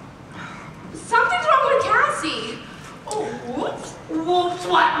 Something's wrong with Cassie. Oh, whoops. Whoops,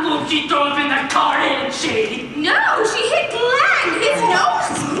 what? Whoops, she threw him in the car, didn't she? No, she hit Glenn. His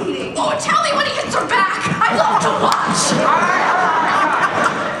nose is bleeding. Oh, tell me when he hits her back. I'd love to watch.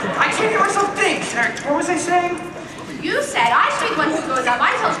 I can't hear myself think. What was I saying? You said I speak when he goes up.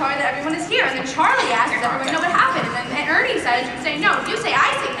 I tell Charlie that everyone is here, and then Charlie asks, does everyone know what happened? And then Ernie says, you say no. You say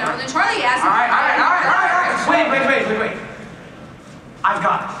I say no, and then Charlie asks. All right. Wait. I've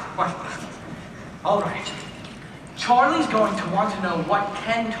got it. What? All right. Charlie's going to want to know what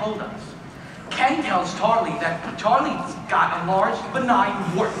Ken told us. Ken tells Charlie that Charlie's got a large, benign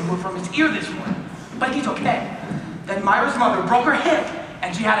wart removed from his ear this morning, but he's okay. Then Myra's mother broke her hip,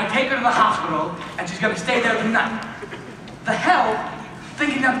 and she had to take her to the hospital, and she's going to stay there the night. The help,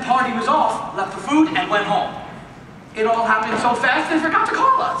 thinking that the party was off, left the food and went home. It all happened so fast they forgot to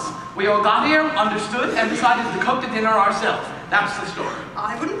call us. We all got here, understood, and decided to cook the dinner ourselves. That's the story.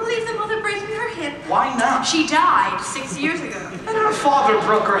 I wouldn't believe the mother breaking her hip. Why not? She died 6 years ago. And her father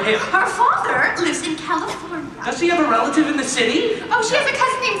broke her hip. Her father lives in California. Does she have a relative in the city? Oh, she has a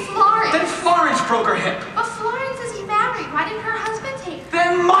cousin named Florence. Then Florence broke her hip. But Florence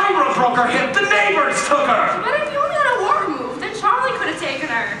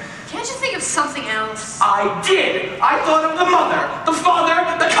something else. I did. I thought of the mother, the father,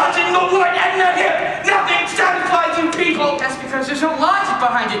 the cousin, the wood, and the hip. Nothing satisfies you people. That's because there's no logic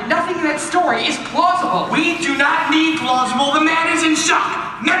behind it. Nothing in that story is plausible. We do not need plausible. The man is in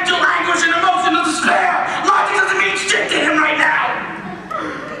shock. Mental anguish and emotional despair. Logic doesn't mean shit to him right now.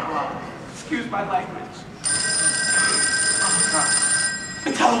 Excuse my language. Oh, God.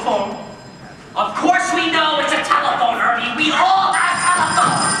 The telephone. Of course we know it's a telephone, Ernie. We all have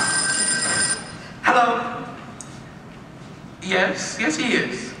telephones. Hello? Yes, yes he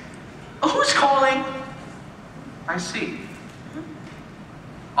is. Who's calling? I see.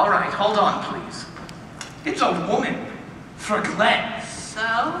 All right, hold on, please. It's a woman. For Glenn.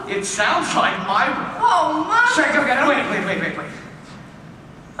 So? It sounds like Myra. Oh, Mom! Shake up, wait.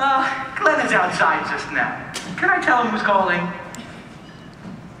 Glenn is outside just now. Can I tell him who's calling?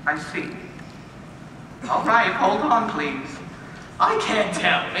 I see. All right, hold on, please. I can't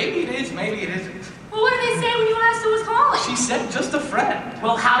tell. Maybe it is, maybe it isn't. Well, what did they say when you asked who was calling? She said just a friend.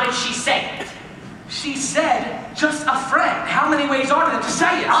 Well, how did she say it? She said just a friend. How many ways are there to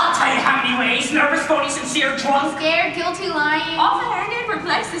say it? I'll tell you how many ways. Nervous, phony, sincere, drunk. Scared, guilty, lying. Offhanded,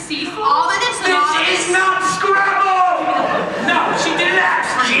 perplexed, deceitful. All the this and all This is not Scrabble! No, she didn't ask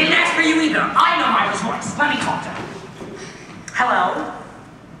for She you. didn't ask for you either. I know Myra's voice. Let me talk to her. Hello?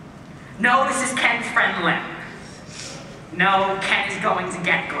 No, this is Ken's friend Len. No, Ken is going to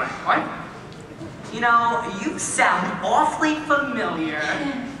get Glenn. What? You know, you sound awfully familiar.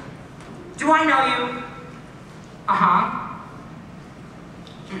 Do I know you? Uh-huh.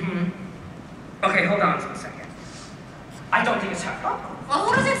 Mm-hmm. Okay, hold on for a second. I don't think it's her. Well,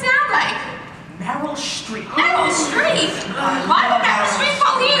 who does it sound like? Meryl Streep. Meryl Streep? Why would Meryl Streep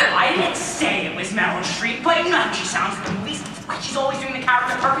fall here? I didn't say it was Meryl Streep, but you know how she sounds in the movies. It's like she's always doing the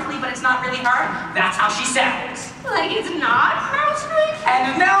character perfectly, but it's not really her. That's how she sounds. Like it's not Meryl Streep?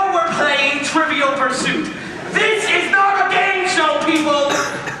 And now we're playing Trivial Pursuit. This is not a game show, people.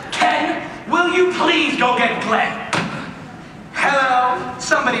 Ken, will you please go get Glenn? Hello?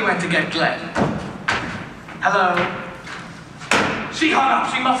 Somebody went to get Glenn. Hello? She hung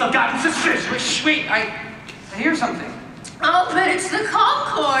up. She must have gotten suspicious. Wait, I hear something. Oh, but it's the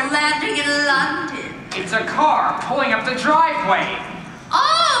Concorde landing in London. It's a car pulling up the driveway.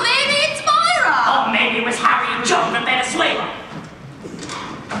 Oh, maybe it's Myra. Oh, maybe it was Harry and Joe in Venezuela.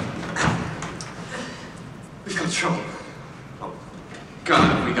 We've got trouble. Oh,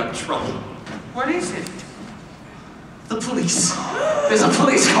 God, we got trouble. What is it? The police. There's a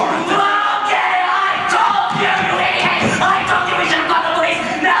police car out there. Okay, I told you, you idiot! I told you we should have called the police!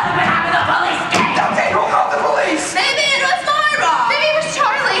 Nothing would happen to the police! Okay, who called the police? Maybe it was Myra. Maybe it was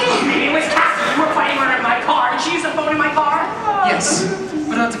Charlie. Maybe it was Cassie. You were putting her in my car. Did she use the phone in my car? Yes,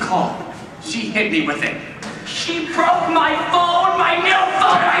 but not the call. She hit me with it. She broke my phone, my new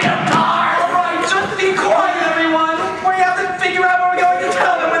phone, my new car! All right, just be quiet, everyone. We have to figure out what we're going to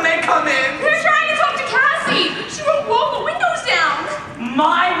tell them when they come in. We're trying to talk to Cassie. She won't roll the windows down.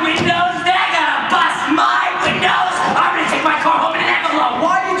 My windows, they're gonna bust my windows! I'm gonna take my car home in an envelope!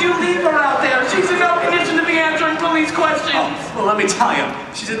 Why did you leave her out there? She's in no condition to be answering police questions. Oh, well, let me tell you,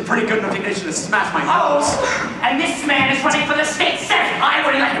 she's in pretty good enough condition to smash my nose. And this man is running for the state senate. I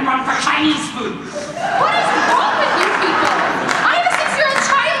wouldn't let him run for Chinese food. What is wrong with you people? I have a 6-year-old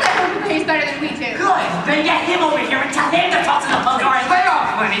child at home who behaves better than we do. Good. Then get him over here and tell him to talk to the police. All right, lay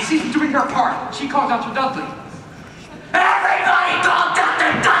off, Lenny. She's doing her part. She called Dr. Dudley. Everybody call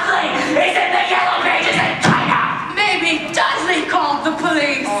Dr. Dudley! He's in the yellow pages in China! Maybe Dudley called the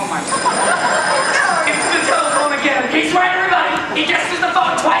police. Oh my God. It's the telephone again. He's right, everybody! He just used the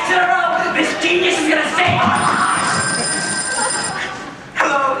phone twice in a row! This genius is gonna save our lives!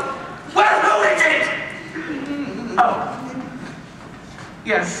 Hello? Well, who is it? Oh.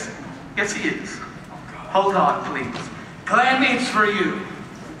 Yes. Yes, he is. Hold on, please. Glenn, it's for you.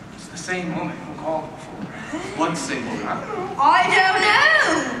 It's the same woman who called before. What single? I don't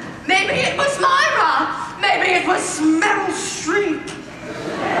know. Maybe it was Myra. Maybe it was Meryl Streep.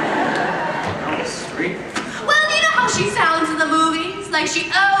 Meryl Streep? Well, you know how she sounds in the movies? Like she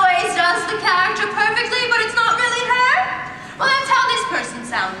always does the character perfectly, but it's not really her? Well, that's how this person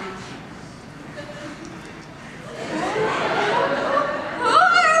sounded. Oh,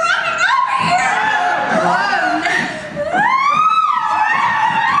 they're running over here!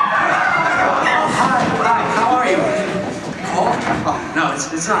 Hi, how are you? Cold? Oh, no,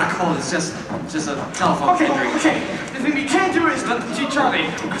 it's not a cold, it's just a telephone injury. Okay. The thing we can't do is see Charlie.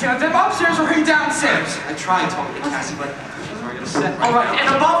 Tell them upstairs or him downstairs. I tried talking to Cassie, but we're gonna set right All right, and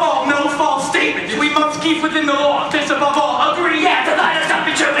above all, no false statements. We must keep within the law. This above all, agree. Yeah, the line is not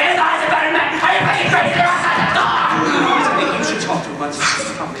be true. His eyes are better than mine. Are you fucking crazy? They're outside the door! I think you should talk to a bunch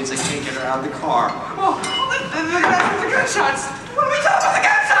of companies that can't get her out of the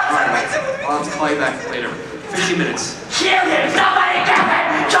 60 minutes. Hear him! Somebody get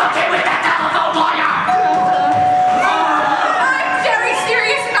him! Jump in with that telephone lawyer! I'm very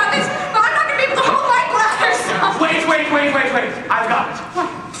serious about this, but I'm not going to be able to hold my bladder, so... Wait. I've got it. What?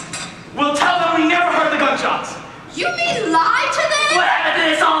 We'll tell them we never heard the gunshots. You mean lie to them? What happened to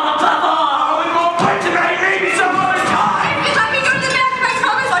this all above all? We won't play tonight, maybe some other time. If you let me go to the bathroom, I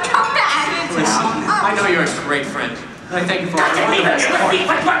promise I'll come back. Listen, I know you're a great friend, and I thank you for all Don't your leave us support. with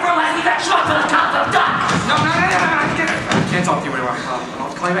we're burlesque that truck for the top of duck! No. Get it. I can't talk to you anymore.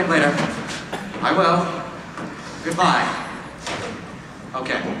 I'll call you back later. I will. Goodbye.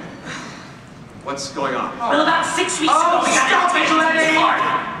 Okay. What's going on? Well, about 6 weeks Oh, ago, we got stop it, an Lenny! party.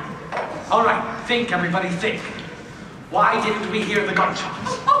 All right, think, everybody, think. Why didn't we hear the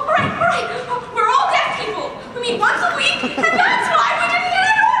gunshots? Oh, right. We're all deaf people. We meet once a week, and that's why we didn't get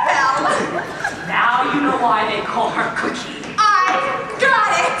a doorbell. Now you know why they call her Cookie. I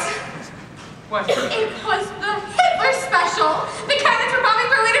got it. What? It was the Hitler special. The cannons were bombing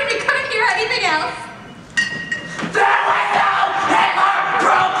Berlin and we couldn't hear anything else. There was no Hitler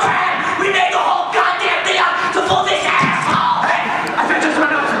program! We made the whole goddamn thing up to fool this asshole! Hey, I bet just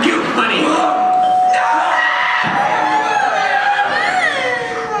went up from you, honey.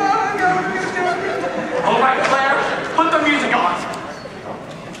 All right, Claire, put the music on.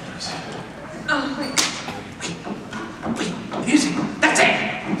 Oh, wait. Music. That's it.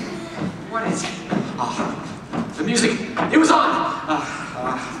 What is it? The music. It was on.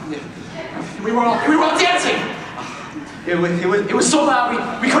 We were all dancing. It was so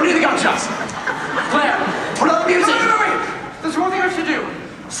loud we couldn't hear the gunshots. Claire, put on the music. Wait. There's one thing I have to do.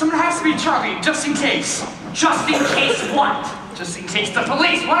 Someone has to be Charlie, just in case. Just in case what? Just in case the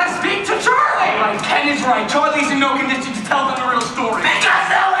police want to speak to Charlie! Right, Ken is right. Charlie's in no condition to tell them the real story. Because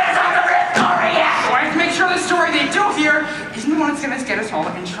no one is on the real story yet! So I have to make sure the story they do hear isn't the one that's gonna get us all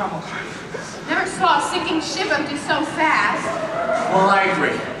in trouble. Never saw a sinking ship empty so fast. Well, I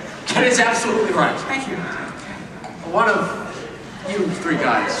agree. Ken is absolutely right. Thank you. One of you three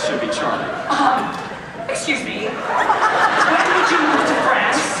guys should be Charlie. Excuse me. When did you move to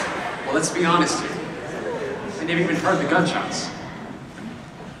France? Well, let's be honest here. I never even heard the gunshots.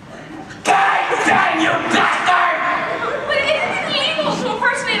 God damn you bastard! But isn't it illegal to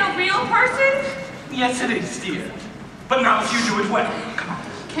impersonate a real person? Yes, it is, dear. But not if you do it well. Come on.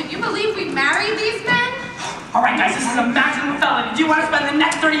 Can you believe we married these men? All right, guys, this is a maximum felony. Do you want to spend the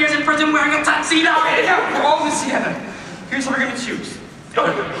next 30 years in prison wearing a tuxedo? We're all in this together. Here's what we're gonna choose.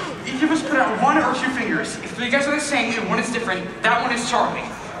 Each of us put out 1 or 2 fingers. If you guys are the same and one is different, that one is Charlie.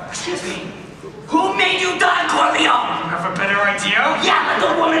 Excuse me. Who made you Don Corleone? You have a better idea? Yeah, let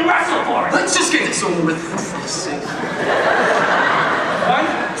the woman wrestle for it. Let's just get this over with. For fuck's sake. 1,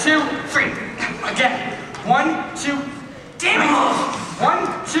 2, 3. Again. 1, 2. Damn it! 1,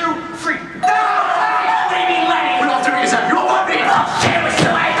 2, 3. Baby Lenny! We're all doing this. You don't want me. Oh, shit, it was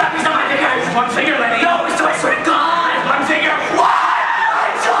too late. That was on my fingers. 1 finger, Lenny. No, it was too, I swear to God. 1 finger. What?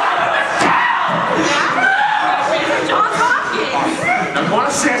 I thought it was down! John Hopkins. Now go on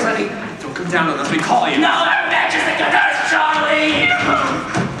upstairs, Lenny. Don't come down unless we call you. No, I'm not just a good nurse, Charlie!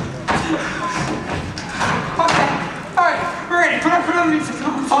 Okay. All right, we're ready. Put on the music.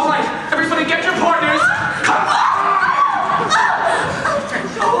 All right, everybody get your partners. Come on!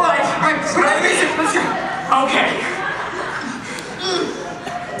 All right, put on the music. Let's go. Okay.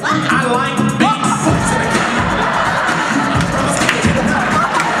 I like big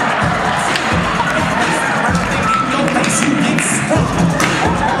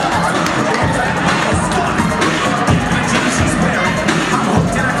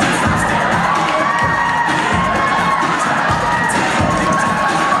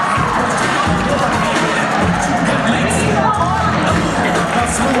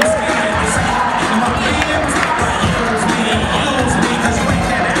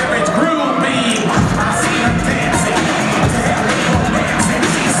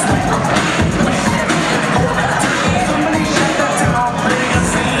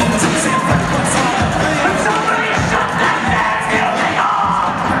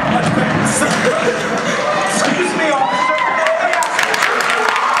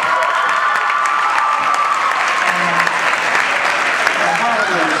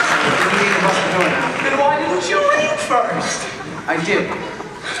I did.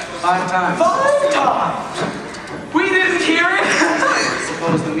 5 times. 5 times. We didn't hear it. I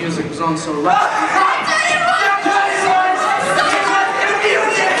suppose the music was on so loud.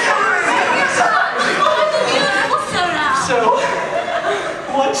 So,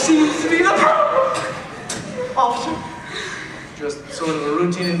 what seems to be the problem, officer? Just sort of a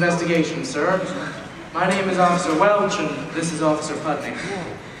routine investigation, sir. My name is Officer Welch, and this is Officer Putney.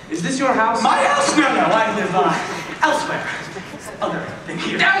 Is this your house? My house? No, I live elsewhere. Other than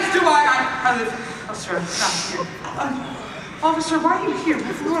here. As do I live elsewhere, not here. Officer, why are you here?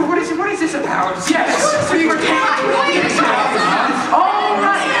 What is this about? Yes, we were All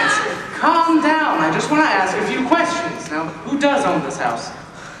right, calm down. I just want to ask a few questions. Now, who does own this house?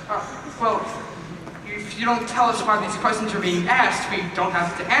 Well, if you don't tell us why these questions are being asked, we don't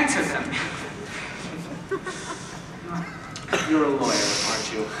have to answer them. You're a lawyer,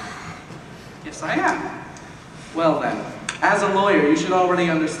 aren't you? Yes, I am. Well then, as a lawyer, you should already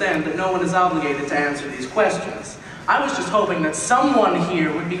understand that no one is obligated to answer these questions. I was just hoping that someone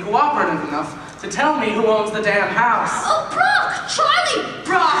here would be cooperative enough to tell me who owns the damn house. Oh, Brock! Charlie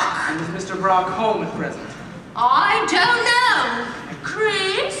Brock! And is Mr. Brock home at present? I don't know.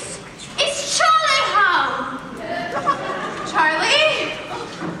 Chris, is Charlie home? Charlie?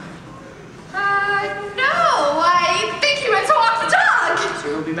 No, I think he went to walk the dog. So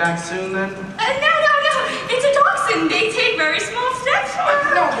he'll be back soon then? No. It's a dachshund. They take very small steps.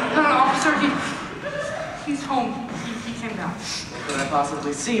 No, officer, he's home. He came back. Could I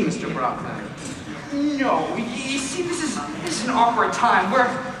possibly see Mr. Brock then? No, you see, this is an awkward time. We're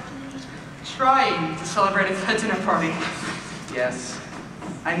trying to celebrate a dinner party. Yes.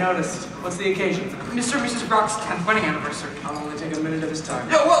 I noticed. What's the occasion? Mr. and Mrs. Brock's 10th wedding anniversary. I'll only take a minute of his time.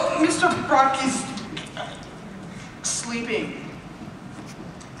 Yeah, well, Mr. Brock is sleeping.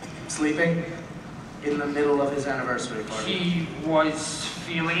 Sleeping? In the middle of his anniversary party? He was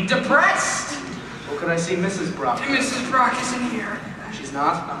feeling depressed. Well, could I see Mrs. Brock? Mrs. Brock isn't here. She's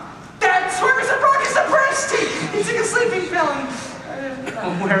not? That's where Mr. Brock is depressed. He took a sleeping pill and...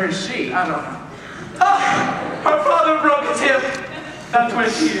 Well, where is she? I don't know. Her father broke his hip. That's where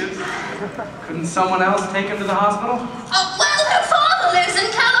she is. Couldn't someone else take him to the hospital? Well, her father lives in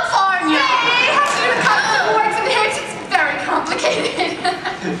California. It has to do with cuts and warts and hips. It's very complicated.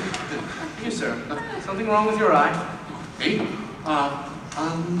 You, sir. Something wrong with your eye? Me?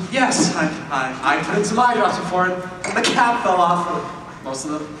 Yes, I put in some eye drops before it, and the cap fell off, and most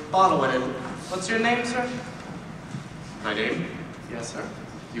of the bottle went in. What's your name, sir? My name? Yes, sir.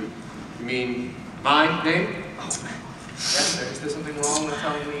 You mean my name? Yes, sir. Is there something wrong with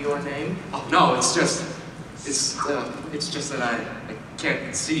telling me your name? Oh, no, it's just that I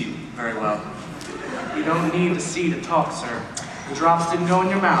can't see very well. You don't need to see to talk, sir. The drops didn't go in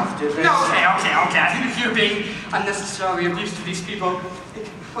your mouth, did they? No, okay. I think if you're being unnecessarily abusive to these people,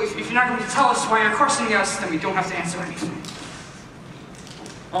 if you're not going to tell us why you're questioning us, then we don't have to answer anything.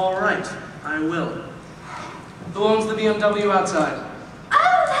 All right, I will. Who owns the BMW outside?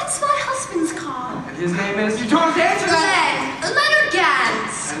 Oh, that's my husband's car. And his name is? You don't have to answer that! Leonard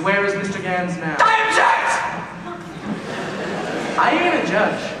Gans. And where is Mr. Gans now? I object! I ain't a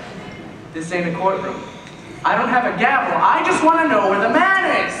judge. This ain't a courtroom. I don't have a gavel. I just want to know where the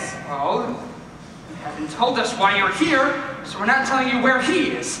man is. Well, you haven't told us why you're here, so we're not telling you where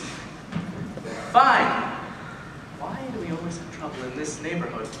he is. Fine. Why do we always have trouble in this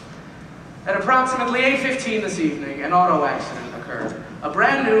neighborhood? At approximately 8:15 this evening, an auto accident occurred. A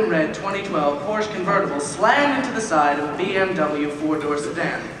brand new red 2012 Porsche convertible slammed into the side of a BMW four-door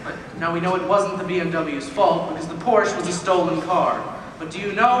sedan. Now we know it wasn't the BMW's fault because the Porsche was a stolen car. But do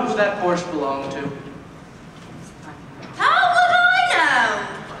you know who that Porsche belonged to? How would I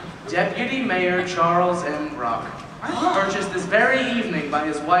know? Deputy Mayor Charles M. Brock. Purchased this very evening by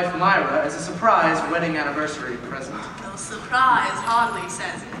his wife Myra as a surprise wedding anniversary present. Well, surprise hardly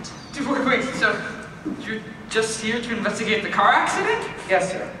says it. Wait, so you're just here to investigate the car accident?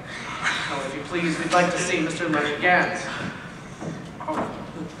 Yes, sir. Oh, if you please, we'd like to see Mr. Leonard Gans.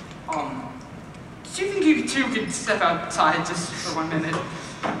 Do you think you two could step outside just for 1 minute?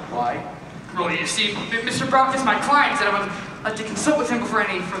 Why? Well, you see, Mr. Brock is my client, and I would like to consult with him before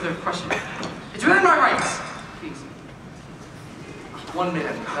any further questioning. It's within my rights. Please. 1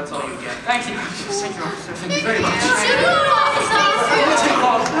 minute. That's all you get. Thank you. Thank you, officer. Thank you very much.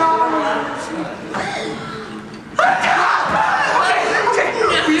 Okay.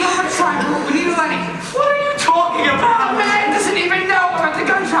 We don't have time. We need Lenny. What are you talking about? Man doesn't even know about the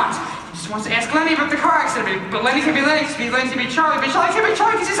gunshot. He just wants to ask Lenny about the car accident. But Lenny can be Lenny, Lenny can be Charlie, but Charlie can be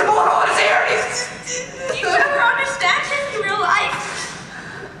Charlie because he's a bullet hole in his ear. Do you ever understand him in real life?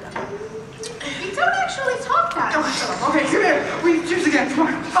 We don't actually talk that much. Okay, come here. We choose again. Come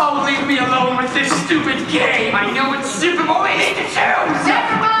on. Oh, leave me alone with this stupid game. I know it's stupid, but we need to choose.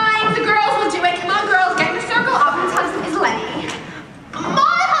 Never mind, the girls will do it. Come on, girls, get in the circle. Oppen's husband is Lenny.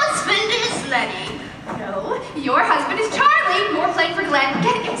 My husband is Lenny. No, your husband is Charlie. More playing for Glenn.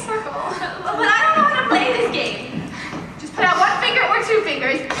 Get in the circle. But I don't know how to play this game. Just put out 1 finger or 2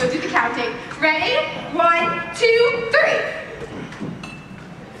 fingers. Go do the counting. Ready? 1, 2, 3.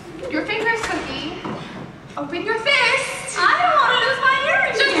 your fingers, Cookie. Open your fist. I don't want to lose my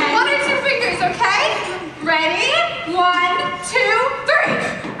earring. Just again. 1 or 2 fingers, okay? Ready? 1, 2, 3.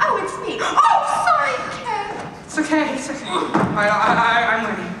 Oh, it's me. Oh, sorry, Ken. It's okay, it's okay. I'm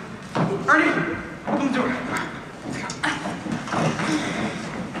ready. Ernie, open the door.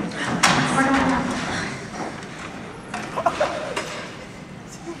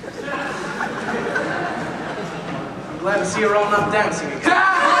 I'm glad to see her rolling up dancing again.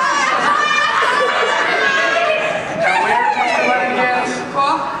 Now, where is Mr. Leonard Gans?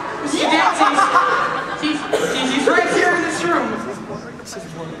 Mr. Gans, he's right here in this room.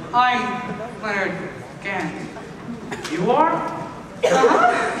 I'm Leonard Gans. You are?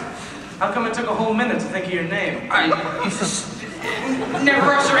 How come it took a whole minute to think of your name? I never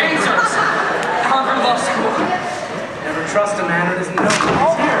rush your answers. Harvard Law School. Never trust a man who doesn't know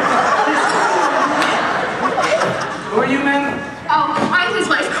he's here. Who are you, men? Oh, I'm his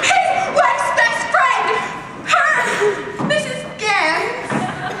wife. His wife's best friend! Her! Mrs. Gans.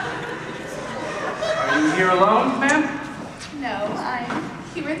 Are you here alone, ma'am? No, I'm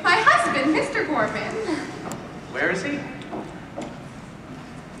here with my husband, Mr. Gorman. Where is he?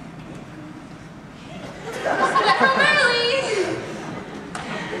 Met home early.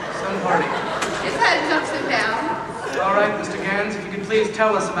 Some party. His head jumps him down. All right, Mr. Gans, if you could please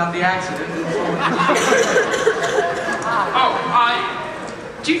tell us about the accident.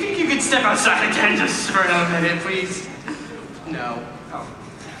 Do you think you could step outside again just for another minute, please? No.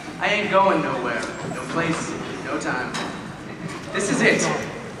 I ain't going nowhere. No place, no time. This is it.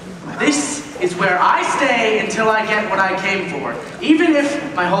 This is where I stay until I get what I came for, even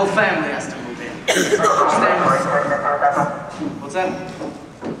if my whole family has to move in. What's that?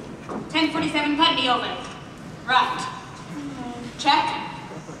 1047 Putney, over. Right. Check.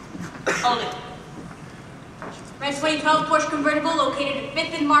 Hold it. Red 2012 Porsche convertible located at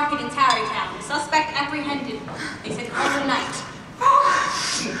 5th and Market in Tarrytown. The suspect apprehended. They said overnight.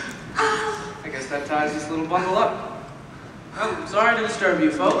 I guess that ties this little bundle up. Oh, sorry to disturb you,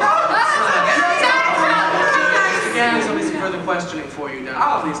 folks. Mr. Gans, there'll be some further questioning for you down at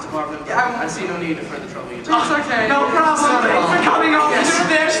the police department. I see no need to further trouble you. It's okay. No problem. Thanks for coming over. Yes.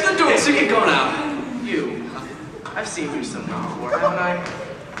 There's the door. Yes, you can go now. You. I've seen you somewhere before, haven't I?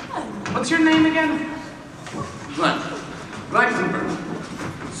 What's your name again? Glenn. Glenn Cooper.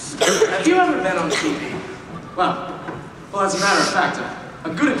 Have you ever been on TV? Well, as a matter of fact, a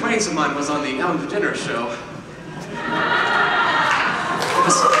good acquaintance of mine was on the Ellen DeGeneres show.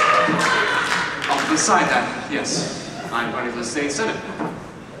 Beside that, yes, I'm running for the state senate.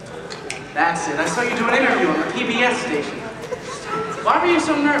 That's it. I saw you do an interview on the PBS station. Why were you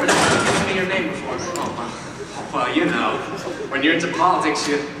so nervous when you gave me your name before? Well, you know, when you're into politics,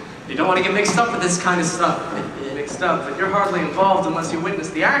 you don't want to get mixed up with this kind of stuff. Mixed up, but you're hardly involved unless you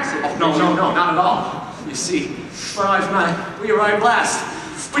witnessed the accident. No, not at all. You see, my wife and I, we arrived last.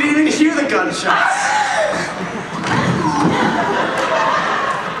 We didn't even hear the gunshots.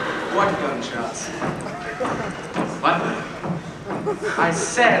 What gunshots? What? I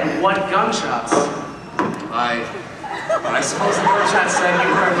said, what gunshots? I suppose the gunshots said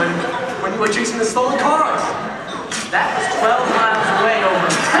you heard when you were chasing the stolen cars. That was 12 miles away over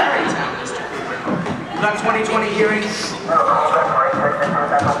in Tarrytown, Mr. Cooper. You got 20/20 hearings?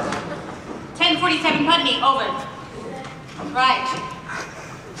 1047 Putney, over. Right.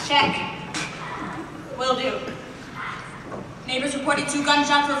 Check. Will do. Neighbors reported 2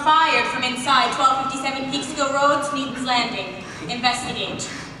 gunshots were fired from inside 1257 Peekskill Road, Sneaton's Landing. Investigate.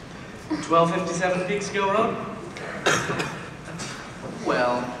 1257 Peekskill Road?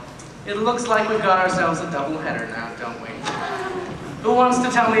 Well, it looks like we've got ourselves a doubleheader now, don't we? Who wants to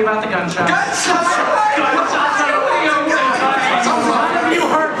tell me about the gunshots? Gunshots! None of you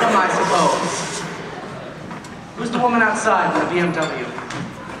heard them, I suppose. Who's the woman outside with the BMW?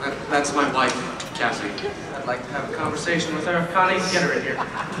 That's my wife, Cassie. I'd like to have a conversation with her. Connie, get her in here.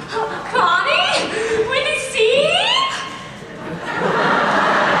 Connie? With a Steve?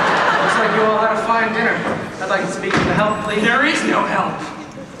 Looks like you all had a fine dinner. I'd like to speak to the help, please. There is no help.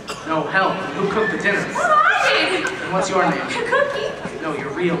 No help. Who cooked the dinner? Well, I did. And what's your name? Cookie. No, your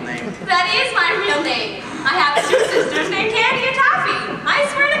real name. That is my real name. I have 2 sisters named Candy and Toffee. I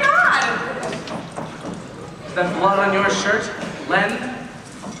swear to God. Is that blood on your shirt? Len?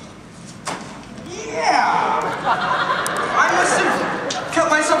 Yeah. I must have cut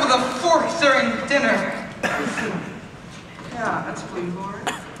myself with a fork during dinner. Yeah, that's pretty hard.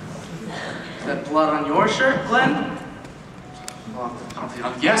 Is that blood on your shirt, Glenn?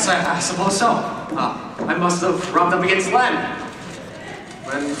 Yes, I suppose so. I must have rubbed up against Len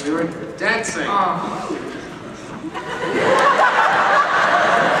when we were dancing.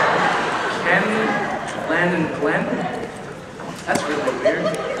 Ben and Glenn? That's really weird.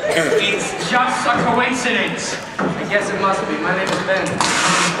 It's just a coincidence. I guess it must be. My name is Ben.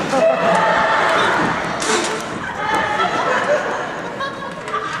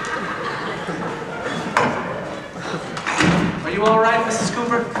 Are you all right, Mrs.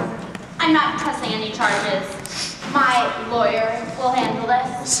 Cooper? I'm not pressing any charges. My lawyer will handle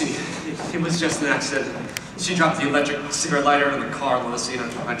this. See, it was just an accident. She dropped the electric cigarette lighter in the car on the seat,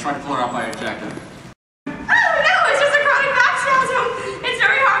 and I tried to pull her out by her jacket. Oh, no, it's just a chronic back spasm. It's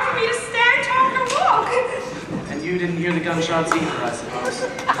very hard for me to stand, talk, or walk. And you didn't hear the gunshots either, I suppose.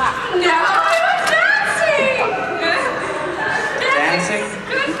 No, I was dancing. Dancing?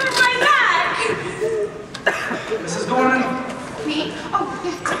 Good for my back. Mrs. Gorman, Me? Oh,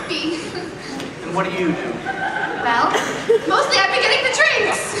 yeah, me. and what do you do? Well, mostly I've been getting the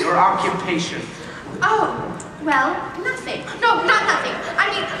drinks. Your occupation. Oh, well, nothing. No, not nothing.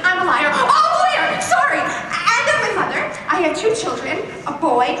 I mean, I'm a liar. Oh, lawyer! Sorry! And I'm my mother. I have 2 children. A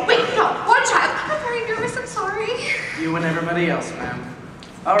boy. Wait, no, 1 child. I'm very nervous. I'm sorry. You and everybody else, ma'am.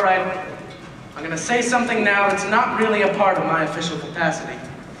 All right. I'm gonna say something now that's not really a part of my official capacity.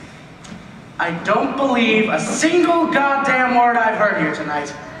 I don't believe a single goddamn word I've heard here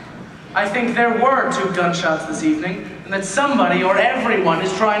tonight. I think there were 2 gunshots this evening, and that somebody or everyone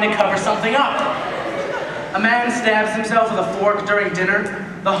is trying to cover something up. A man stabs himself with a fork during dinner.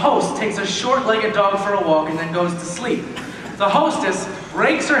 The host takes a short-legged dog for a walk and then goes to sleep. The hostess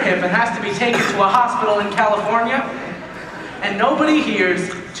breaks her hip and has to be taken to a hospital in California. And nobody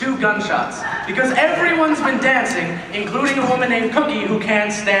hears 2 gunshots because everyone's been dancing, including a woman named Cookie who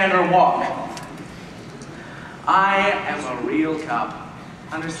can't stand or walk. I am a real cop.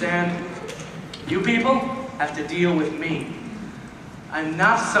 Understand? You people have to deal with me. I'm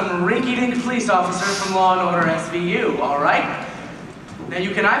not some rinky-dink police officer from Law & Order SVU, all right? Now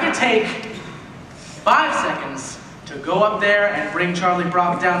you can either take 5 seconds to go up there and bring Charlie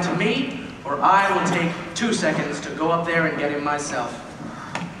Brock down to me, or I will take 2 seconds to go up there and get him myself.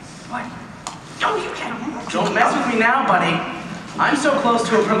 What? Oh, you can't. Don't mess with me now, buddy. I'm so close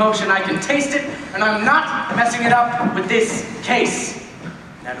to a promotion I can taste it, and I'm not messing it up with this case.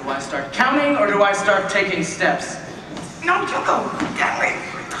 Now do I start counting, or do I start taking steps? No, you go. Damn it.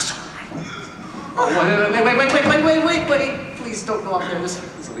 Oh, wait. Please don't go up there. There's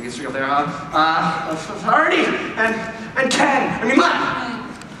something history up there, huh? Ernie and Ken. I mean,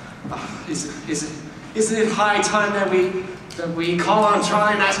 Isn't it high time that we call on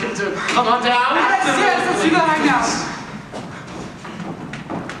Charlie and ask him to come on down? Yes, let's do that right now.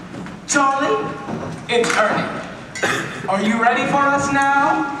 Charlie, it's Ernie. Are you ready for us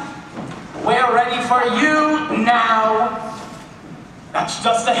now? We're ready for you now. That's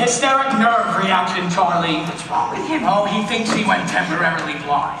just a hysteric nerve reaction, Charlie. What's wrong with him? Oh, he thinks he went temporarily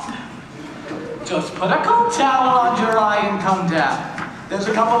blind. Just put a cold towel on your eye and come down. There's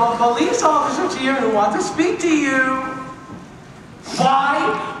a couple of police officers here who want to speak to you.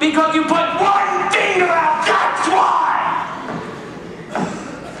 Why? Because you put 1 finger out, that's why!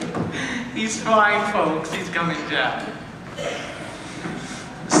 He's fine, folks. He's coming down.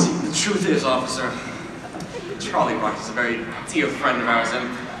 See, the truth is, officer, Charlie Brock is a very dear friend of ours, and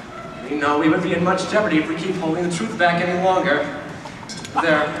we know we would be in much jeopardy if we keep holding the truth back any longer.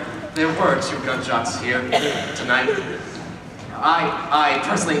 There were 2 gunshots here tonight. I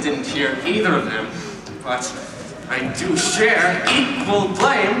personally didn't hear either of them, but I do share equal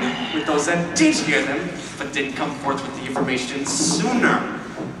blame with those that did hear them, but didn't come forth with the information sooner,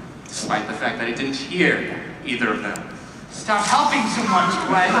 despite the fact that I didn't hear either of them. Stop helping so much,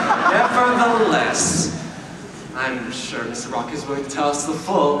 Glenn. Nevertheless, I'm sure Mr. Brock is willing to tell us the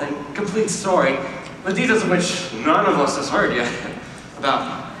full and complete story, the details of which none of us has heard yet,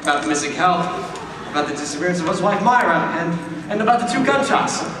 about the missing help, about the disappearance of his wife Myra, and about the 2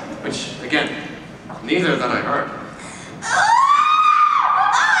 gunshots, which, again, neither that I heard.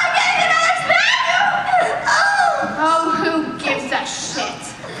 Oh, who gives a shit?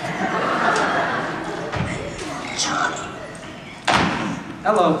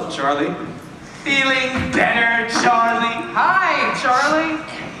 Hello, Charlie. Feeling better, Charlie? Hi, Charlie.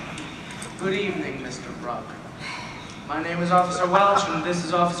 Good evening, Mr. Brock. My name is Officer Welch, and this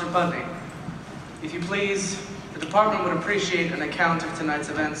is Officer Budney. If you please, the department would appreciate an account of tonight's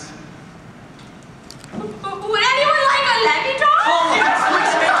events. Would anyone like a lemmy dog?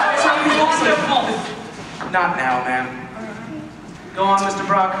 Not now, ma'am. Go on, Mr.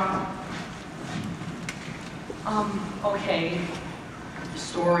 Brock. Okay. The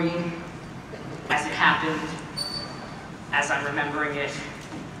story, as it happened, as I'm remembering it,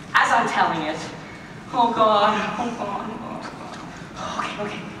 as I'm telling it. Oh God, oh God, oh God.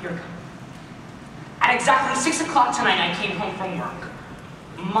 Okay, here it comes. At At exactly 6 o'clock tonight, I came home from work.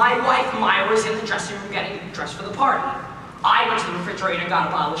 My wife, Myra, was in the dressing room getting dressed for the party. I went to the refrigerator, got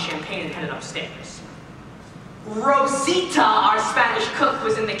a bottle of champagne, and headed upstairs. Rosita, our Spanish cook,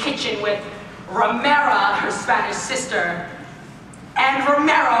 was in the kitchen with Romera, her Spanish sister, and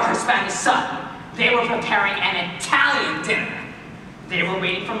Romero, her Spanish son. They were preparing an Italian dinner. They were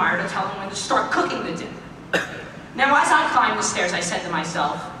waiting for Myra to tell them when to start cooking the dinner. Now, as I climbed the stairs, I said to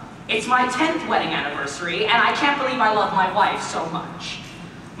myself, it's my 10th wedding anniversary, and I can't believe I love my wife so much.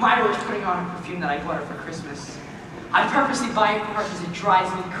 Myra was putting on a perfume that I bought her for Christmas. I purposely buy it for her because it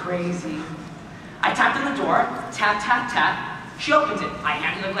drives me crazy. I tapped on the door, tap, tap, tap. She opens it. I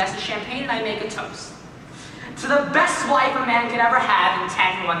hand her a glass of champagne and I make a toast. To the best wife a man could ever have in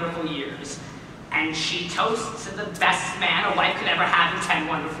 10 wonderful years. And she toasts to the best man a wife could ever have in 10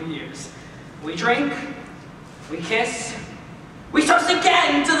 wonderful years. We drink, we kiss, we toast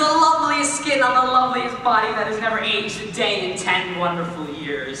again to the loveliest skin on the loveliest body that has never aged a day in 10 wonderful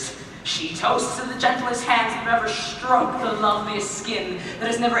years. She toasts to the gentlest hands that have ever stroked the loveliest skin that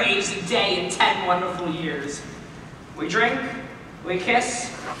has never aged a day in 10 wonderful years. We drink, we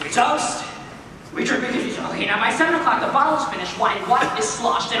kiss, we toast, we drink, we kiss. Okay, now by 7 o'clock the bottle is finished, wine white is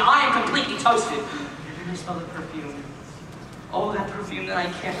sloshed, and I am completely toasted. And then I smell the perfume. Oh, that perfume that I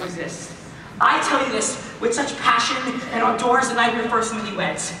can't resist. I tell you this with such passion and outdoors the night we were first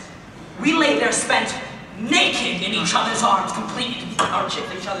newlyweds. We lay there spent naked in each other's arms, completely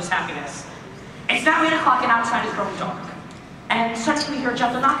each other's happiness. It's now 8 o'clock and outside is growing dark. And suddenly we hear a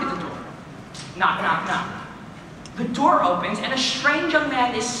gentle knock at the door. Knock, knock, knock. The door opens and a strange young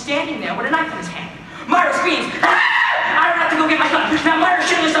man is standing there with a knife in his hand. Myra screams, ah! I run out to go get my gun. Now Myra's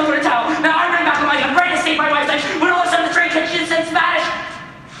shooting herself with a towel. Now I run back with my gun, ready to save my wife's life, when all of a sudden the train catches in Spanish.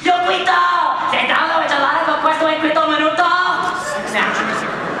 Yo grito! Sentado hecho largo puesto en quinto minuto! Now,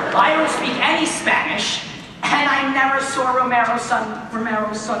 I don't speak any Spanish, and I never saw Romero's son Romero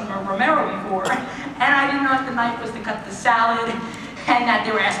before, and I didn't know if the knife was to cut the salad, and that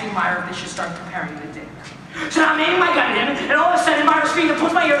they were asking Myra if they should start preparing the dinner. So now I'm aiming my gun at him, and all of a sudden Myra screams and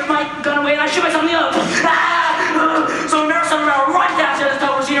pulls my gun away, and I shoot myself in the other. Ah! So Romero's son Romero runs downstairs and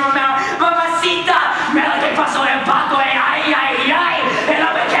tells Rosita Romero, Mamacita, me la que pasó el pato, ay, ay, ay, el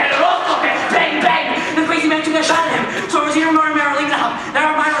hombre que loco, bang, bang. The crazy man took a shot at him, so Rosita Romero leaves the house.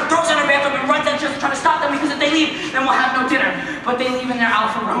 Now Myra throws in her bathroom and runs downstairs to try to stop them, because if they leave, then we'll have no dinner. But they leave in their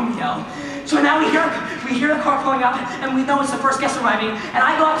Alfa Romeo. So now we hear the car pulling up, and we know it's the first guest arriving, and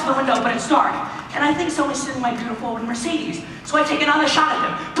I go out to the window, but it's dark. And I think someone's sitting in my beautiful Mercedes. So I take another shot at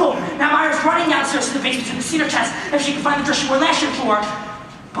them. Boom! Now Myra's running downstairs to the basement to the cedar chest if she can find the dress she wore last year for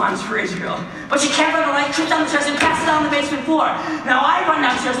Bonds for Israel. But she can't run the light, trips down the stairs, and passes out on the basement floor. Now I run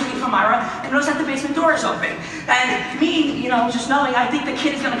downstairs looking for Myra, and notice that the basement door is open. And me, just knowing, I think the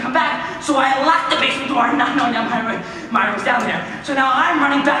kid is gonna come back, so I lock the basement door, not knowing that Myra was down there. So now I'm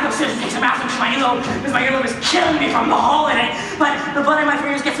running back upstairs to take some aspirin for my earlobe, because my earlobe is killing me from the hole in it. But the blood in my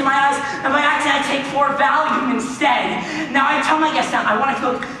fingers gets in my eyes, and by accident I take 4 Valium instead. Now I tell my guests down, I want to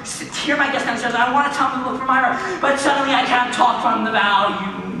go hear my guests downstairs, I want to tell them to look for Myra, but suddenly I can't talk from the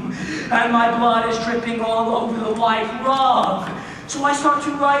Valium. And my blood is dripping all over the white rug. So I start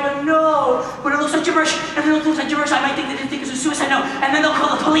to write a note, but it looks like gibberish. And if it looks like gibberish, I might think that they think it's a suicide note, and then they'll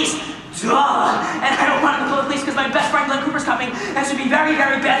call the police. Duh! And I don't want them to call the police because my best friend Glenn Cooper's coming, and this would be very,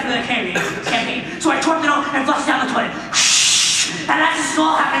 very bad for the campaign. So I tore the note and flushed down the toilet. And as this is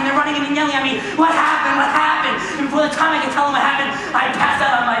all happening, they're running in and yelling at me, what happened, what happened? And before the time I can tell them what happened, I pass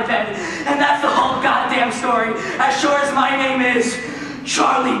out on my bed. And that's the whole goddamn story, as sure as my name is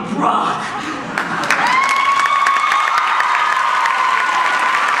Charlie Brock.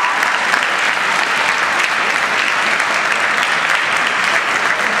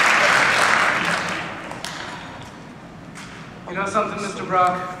 You know something, Mr.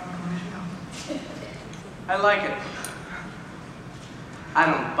 Brock? I like it. I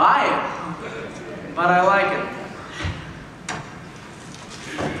don't buy it, but I like it.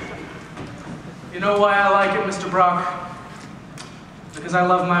 You know why I like it, Mr. Brock? Because I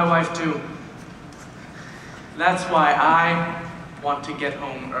love my wife too. That's why I want to get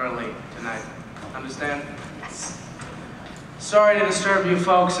home early tonight. Understand? Sorry to disturb you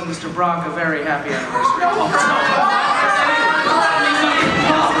folks, and Mr. Brock, a very happy anniversary.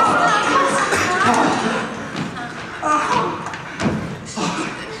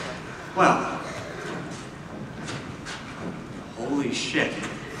 Well, holy shit.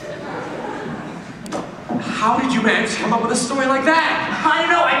 How did you manage to come up with a story like that? I don't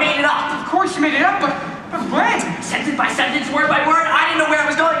know, I made it up. Of course you made it up, but when? Sentence by sentence, word by word, I didn't know where I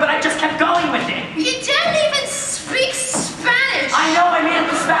was going, but I just kept going with it. You didn't even speak Spanish. I know, I made up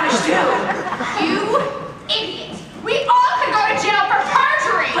the Spanish too. You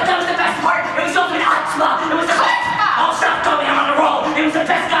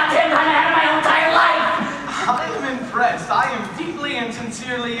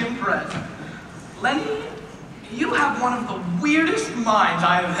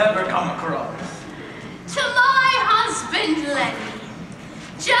I've ever come across. To my husband, Lenny.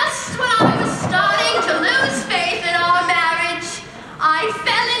 Just when I was starting to lose faith in our marriage, I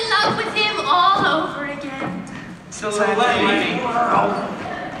fell in love with him all over again. To Lenny.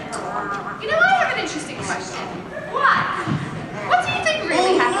 You know, I have an interesting question. What do you think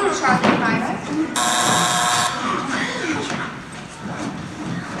really happened to Charlie and Myra?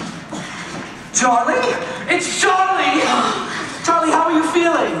 Charlie? It's Charlie! Charlie, how are you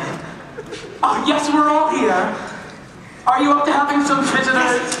feeling? Oh, yes, we're all here. Are you up to having some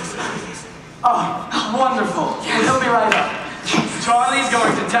visitors? Oh, wonderful. He'll be right up. Charlie's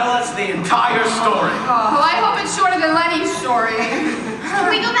going to tell us the entire story. Well, I hope it's shorter than Lenny's story. Can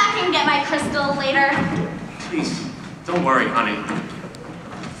we go back and get my crystal later? Please, don't worry, honey.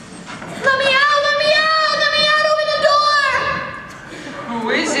 Let me out! Let me out! Let me out! Open the door!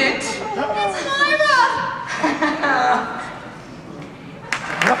 Who is it? It's Myra!